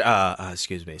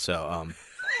 Excuse me. So,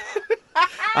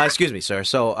 excuse me, sir.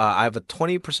 So, I have a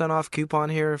 20% off coupon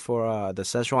here for the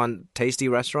Szechuan Tasty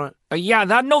restaurant. Yeah,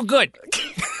 that no good.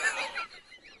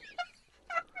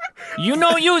 You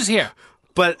no use here.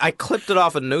 But I clipped it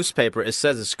off a newspaper. It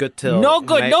says it's good till no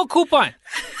good. May. No coupon.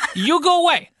 You go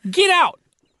away. Get out.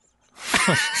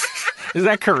 Is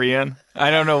that Korean? I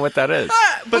don't know what that is.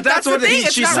 But that's what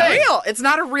she's saying. Real. It's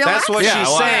not a real. That's accent. what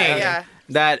she's saying. Yeah.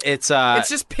 That it's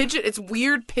just pidgin. It's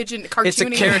weird pidgin cartoony. It's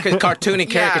a cartoony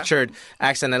caricatured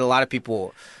accent that a lot of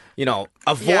people,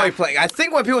 avoid playing. I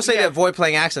think when people say they avoid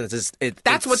playing accents,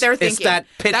 that's what they're thinking. It's that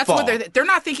pitfall. That's what they're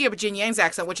not thinking of Jin Yang's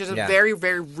accent, which is a very,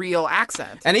 very real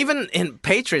accent. And even in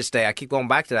Patriots Day, I keep going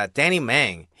back to that. Danny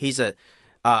Mang, he's a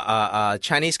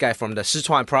Chinese guy from the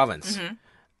Sichuan province,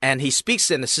 and he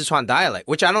speaks in the Sichuan dialect,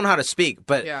 which I don't know how to speak,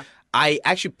 but. Yeah. I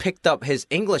actually picked up his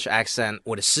English accent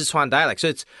with a Sichuan dialect. So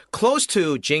it's close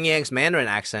to Jin Yang's Mandarin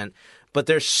accent, but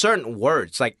there's certain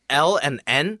words like L and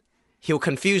N, he'll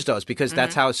confuse those because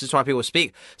that's how Sichuan people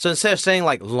speak. So instead of saying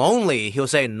like lonely, he'll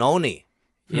say noni,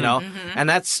 And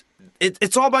that's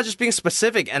it's all about just being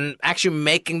specific and actually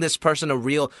making this person a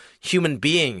real human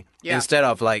being instead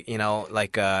of like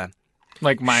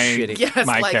like my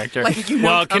character.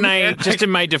 Well, can I just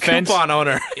in my defense? Coupon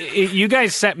owner. You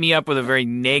guys set me up with a very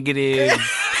negative.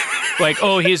 Like,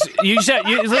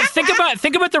 think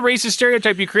about the racist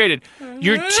stereotype you created.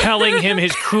 You're telling him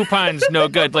his coupon's no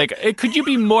good. Like, could you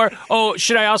be more? Oh,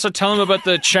 should I also tell him about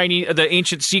the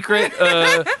ancient secret?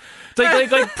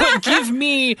 Give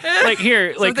me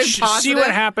here, see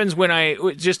what happens when I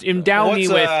just endow me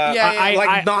with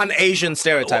non-Asian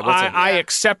stereotype. I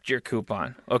accept your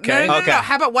coupon. Okay. No.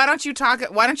 How about why don't you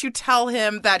tell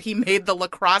him that he made the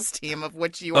lacrosse team of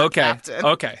which you are captain?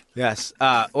 Okay. Yes.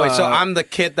 Wait. So I'm the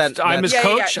kid I'm his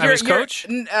coach. I'm his coach.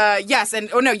 Yes, and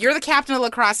you're the captain of the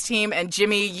lacrosse team, and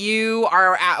Jimmy, you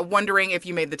are wondering if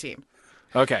you made the team.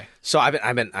 Okay. So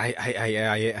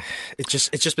it's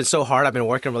just been so hard. I've been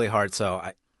working really hard.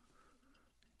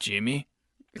 Jimmy.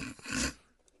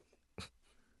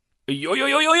 Yo.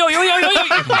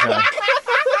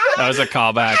 That was a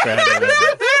callback.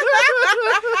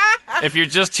 If you're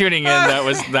just tuning in, that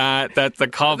was that. That the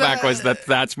callback was that.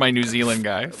 That's my New Zealand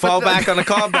guy. Fall back on the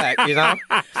callback,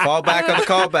 Fall back on the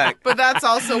callback. But that's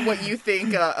also what you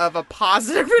think of a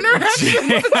positive interaction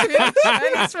between a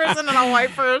Chinese person and a white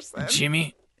person.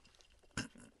 Jimmy,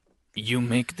 you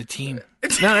make the team.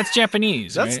 No, that's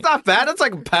Japanese. That's not bad. That's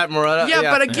like Pat Morita. Yeah,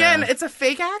 but again, it's a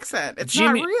fake accent. It's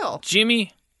not real.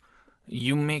 Jimmy,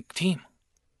 you make team.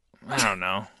 I don't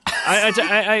know. I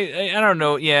don't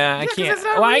know. Yeah, I can't.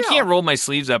 Well, I can't roll my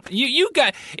sleeves up. You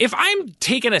got. If I'm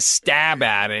taking a stab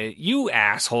at it, you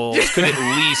assholes could at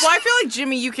least. Well, I feel like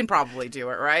Jimmy, you can probably do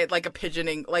it, right? Like a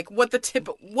pigeoning, like what the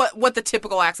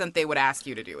typical accent they would ask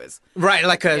you to do is. Right,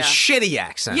 like a shitty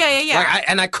accent. Yeah.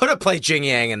 And I could have played Jing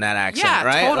Yang in that accent,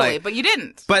 right? Yeah, totally. But you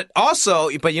didn't. But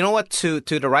you know what? To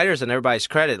the writers and everybody's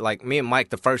credit, like me and Mike,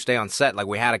 the first day on set, like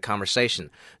we had a conversation.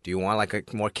 Do you want like a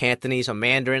more Cantonese or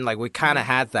Mandarin? Like we kind of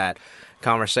had that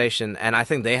conversation, and I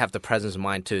think they have the presence of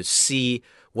mind to see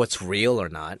what's real or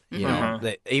not. You know,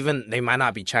 they might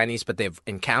not be Chinese, but they've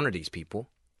encountered these people.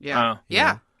 Yeah.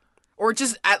 Or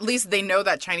just at least they know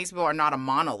that Chinese people are not a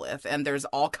monolith, and there's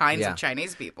all kinds of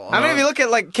Chinese people. I mean, if you look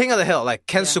at like King of the Hill, like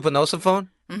Ken Supanosophone,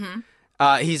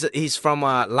 he's from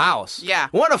Laos. Yeah.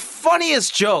 One of the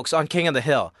funniest jokes on King of the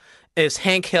Hill is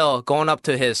Hank Hill going up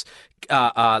to his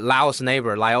Laotian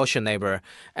neighbor,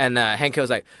 and Hank Hill's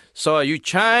like, "So are you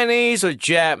Chinese or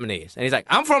Japanese?" And he's like,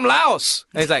 "I'm from Laos."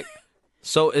 And he's like,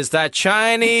 "So is that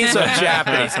Chinese or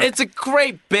Japanese?" It's a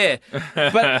great bit,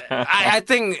 but I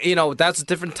think that's a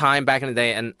different time back in the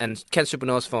day, and Ken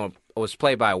Supanosophone was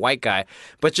played by a white guy,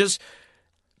 but just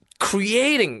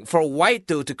creating for a white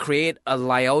dude to create a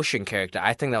Laotian character,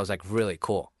 I think that was like really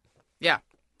cool. Yeah.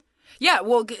 Yeah,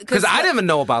 well, because I didn't even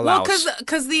know about Laos. Well,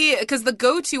 because the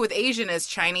go-to with Asian is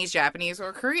Chinese, Japanese,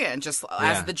 or Korean, just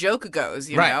as the joke goes,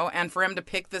 you know. And for him to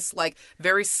pick this like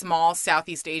very small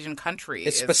Southeast Asian country,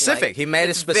 it's specific. Like, he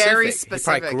made it specific. Very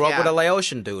specific. He probably grew up with a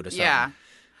Laotian dude or something. Yeah.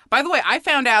 By the way, I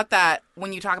found out that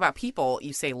when you talk about people,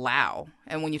 you say Lao,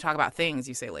 and when you talk about things,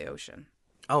 you say Laotian.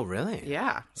 Oh, really?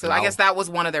 Yeah. So I guess that was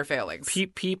one of their failings.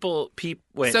 Wait.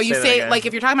 So you say like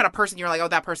if you're talking about a person, you're like, oh,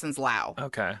 that person's Lao.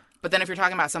 Okay. But then if you're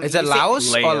talking about something... Is it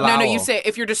Laos or Lao? No, you say,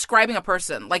 if you're describing a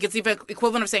person, like it's even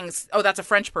equivalent of saying, oh, that's a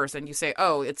French person, you say,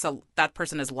 oh, that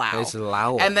person is Lao. It's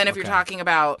Lao. And then if you're talking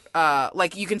about,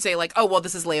 like you can say like, oh, well,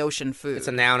 this is Laotian food. It's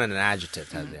a noun and an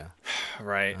adjective.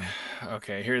 Right.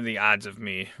 Okay, here are the odds of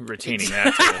me retaining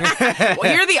that.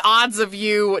 Well, here are the odds of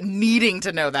you needing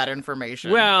to know that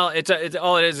information. Well, it's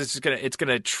all it is. It's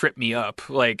gonna trip me up.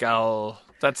 Like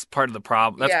That's part of the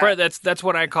problem. That's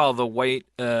what I call the white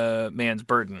man's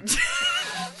burden.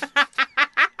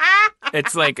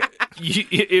 It's like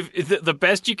if the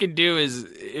best you can do is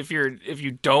if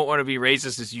you don't want to be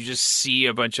racist is you just see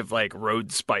a bunch of like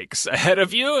road spikes ahead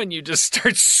of you and you just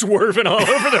start swerving all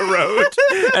over the road,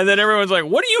 and then everyone's like,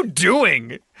 "What are you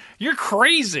doing? You're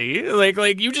crazy! Like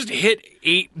you just hit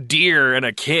 8 deer and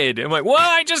a kid." I'm like, "Well,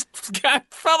 I just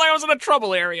felt like I was in a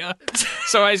trouble area,"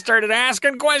 so I started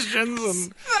asking questions,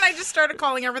 and then I just started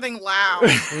calling everything loud.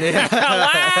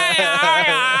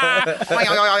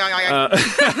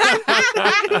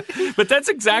 But that's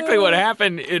exactly what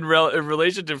happened in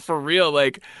relation to For Real,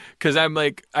 like, because I'm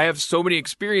like, I have so many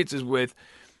experiences with.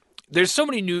 There's so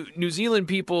many New Zealand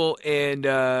people and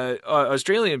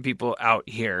Australian people out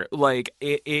here. Like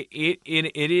it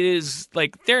is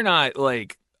like they're not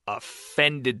like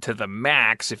offended to the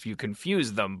max if you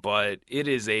confuse them, but it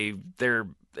is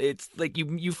it's like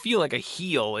you feel like a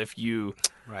heel if you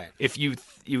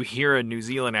hear a New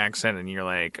Zealand accent and you're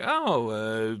like,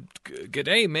 oh, good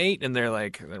day, mate, and they're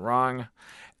like, they're wrong.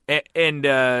 And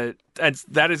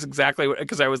that is exactly what,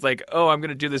 because I was like, oh, I'm going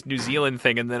to do this New Zealand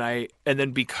thing, and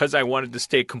then because I wanted to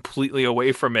stay completely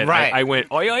away from it, I went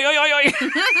oi oi oi oi oi.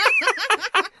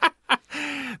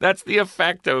 That's the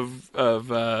effect of.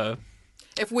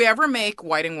 If we ever make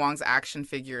Whiting Wong's action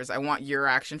figures, I want your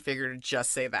action figure to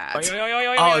just say that. Oi, oi, oi,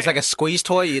 oi, oh, it's like a squeeze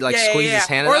toy. You squeeze his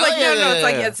hand. Or like no, it's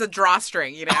like it's a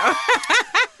drawstring, you know.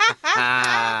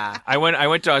 I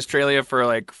went to Australia for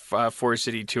like a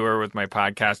 4-city tour with my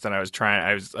podcast, and I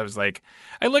was like,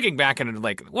 looking back and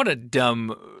like, what a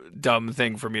dumb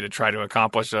thing for me to try to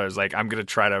accomplish. I was like, I'm going to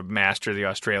try to master the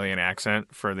Australian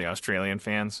accent for the Australian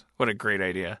fans. What a great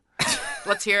idea.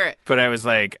 Let's hear it. But I was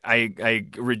like, I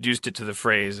reduced it to the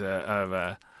phrase of,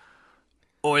 I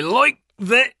like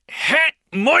that hat,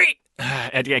 mate.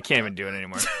 I can't even do it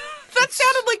anymore. That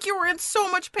sounded like you were in so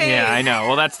much pain. Yeah, I know.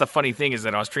 Well, that's the funny thing is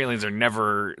that Australians are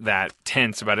never that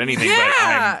tense about anything, but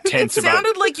I'm tense it about...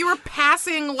 sounded like you were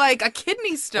passing, like, a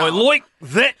kidney stone. I like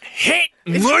that hat,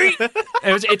 mate.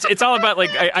 It's all about,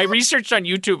 like, I researched on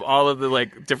YouTube all of the,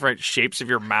 like, different shapes of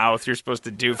your mouth you're supposed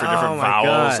to do for different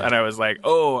vowels, and I was like,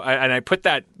 and I put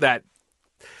that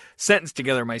sentence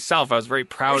together myself. I was very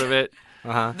proud of it.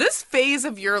 Uh-huh. This phase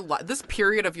of your this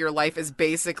period of your life is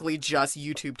basically just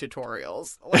YouTube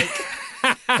tutorials. Like,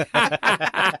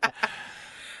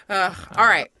 all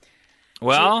right.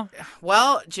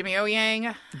 Well, Jimmy O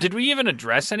Yang. Did we even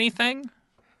address anything?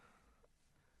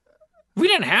 We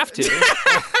didn't have to.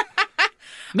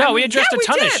 No, we addressed a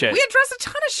ton of shit. We addressed a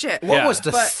ton of shit. What was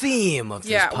the theme of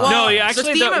this podcast?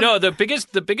 Well,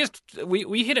 the biggest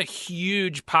we hit a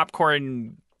huge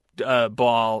popcorn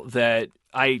ball that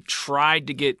I tried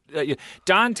to get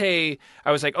Dante.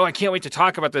 I was like, I can't wait to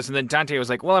talk about this. And then Dante was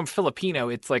like, well, I'm Filipino.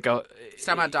 It's like It's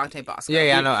talking about Dante Bosco.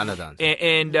 Yeah, I know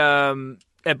Dante.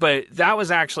 But that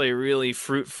was actually really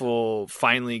fruitful,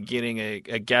 finally getting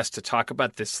a guest to talk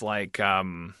about this, like,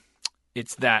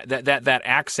 it's that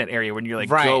accent area when you like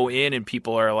go in and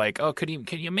people are like, can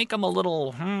you make them a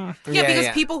little because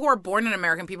people who are born in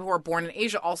America and people who are born in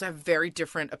Asia also have very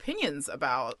different opinions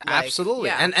about absolutely.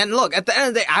 And look, at the end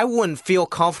of the day, I wouldn't feel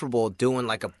comfortable doing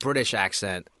like a British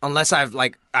accent unless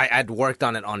I'd worked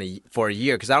on it for a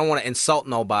year, because I don't want to insult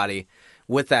nobody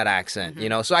with that accent, you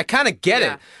know? So I kind of get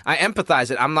it. I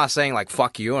empathize it. I'm not saying like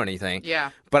fuck you or anything. Yeah.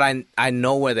 But I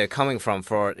know where they're coming from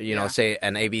for, say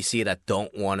an ABC that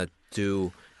don't want to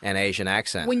do an Asian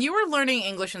accent. When you were learning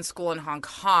English in school in Hong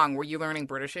Kong, were you learning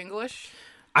British English?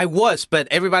 I was, but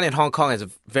everybody in Hong Kong has a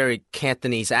very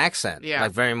Cantonese accent. Yeah.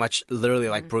 Like very much literally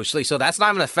like Bruce Lee. So that's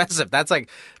not even offensive. That's like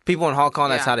people in Hong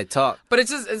Kong, that's how they talk. But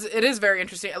it is very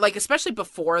interesting. Like, especially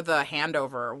before the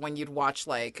handover, when you'd watch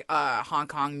like Hong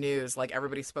Kong news, like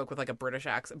everybody spoke with like a British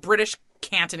accent, British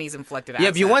Cantonese inflected accent. Yeah,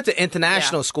 if you went to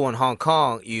international school in Hong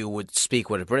Kong, you would speak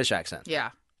with a British accent.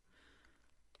 Yeah.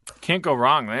 Can't go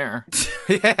wrong there.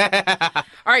 All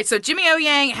right, so Jimmy O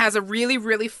Yang has a really,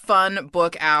 really fun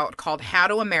book out called How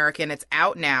to American. It's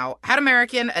out now. How to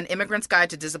American, An Immigrant's Guide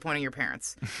to Disappointing Your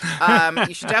Parents.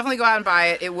 You should definitely go out and buy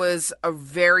it. It was a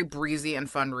very breezy and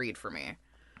fun read for me.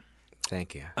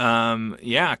 Thank you.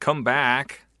 Yeah, come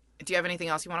back. Do you have anything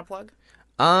else you want to plug?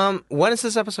 When is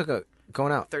this episode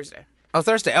going out? Thursday. Oh,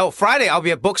 Thursday. Oh, Friday, I'll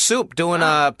be at Book Soup doing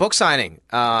a book signing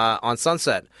on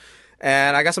Sunset.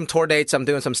 And I got some tour dates. I'm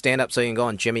doing some stand-up, so you can go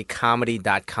on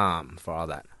jimmycomedy.com for all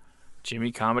that.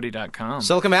 jimmycomedy.com.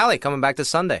 Silicon Valley, coming back this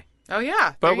Sunday. Oh,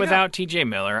 yeah. But without TJ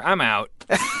Miller. I'm out.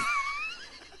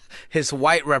 His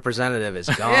white representative is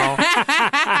gone.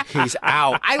 He's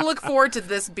out. I look forward to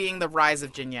this being the rise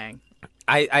of Jin Yang.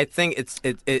 I think it's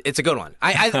a good one.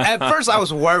 At first I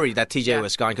was worried that TJ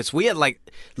was gone because we had like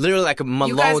literally like a Malone,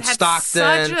 you guys had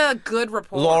Stockton, such a good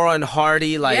rapport. Laura and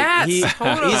Hardy, like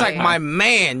totally. he's like my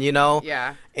man, you know.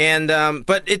 Yeah. And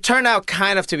but it turned out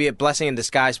kind of to be a blessing in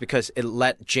disguise because it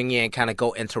let Jin Yang kind of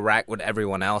go interact with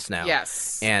everyone else now.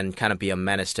 Yes. And kind of be a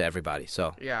menace to everybody.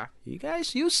 So yeah,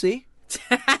 you see.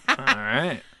 All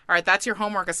right. All right, that's your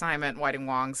homework assignment, Whiting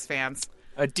Wong's fans.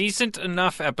 A decent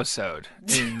enough episode,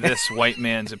 in this white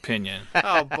man's opinion.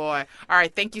 Oh, boy. All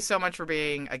right, thank you so much for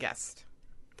being a guest.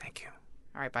 Thank you.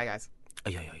 All right, bye, guys.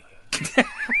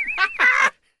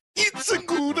 It's a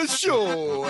good show.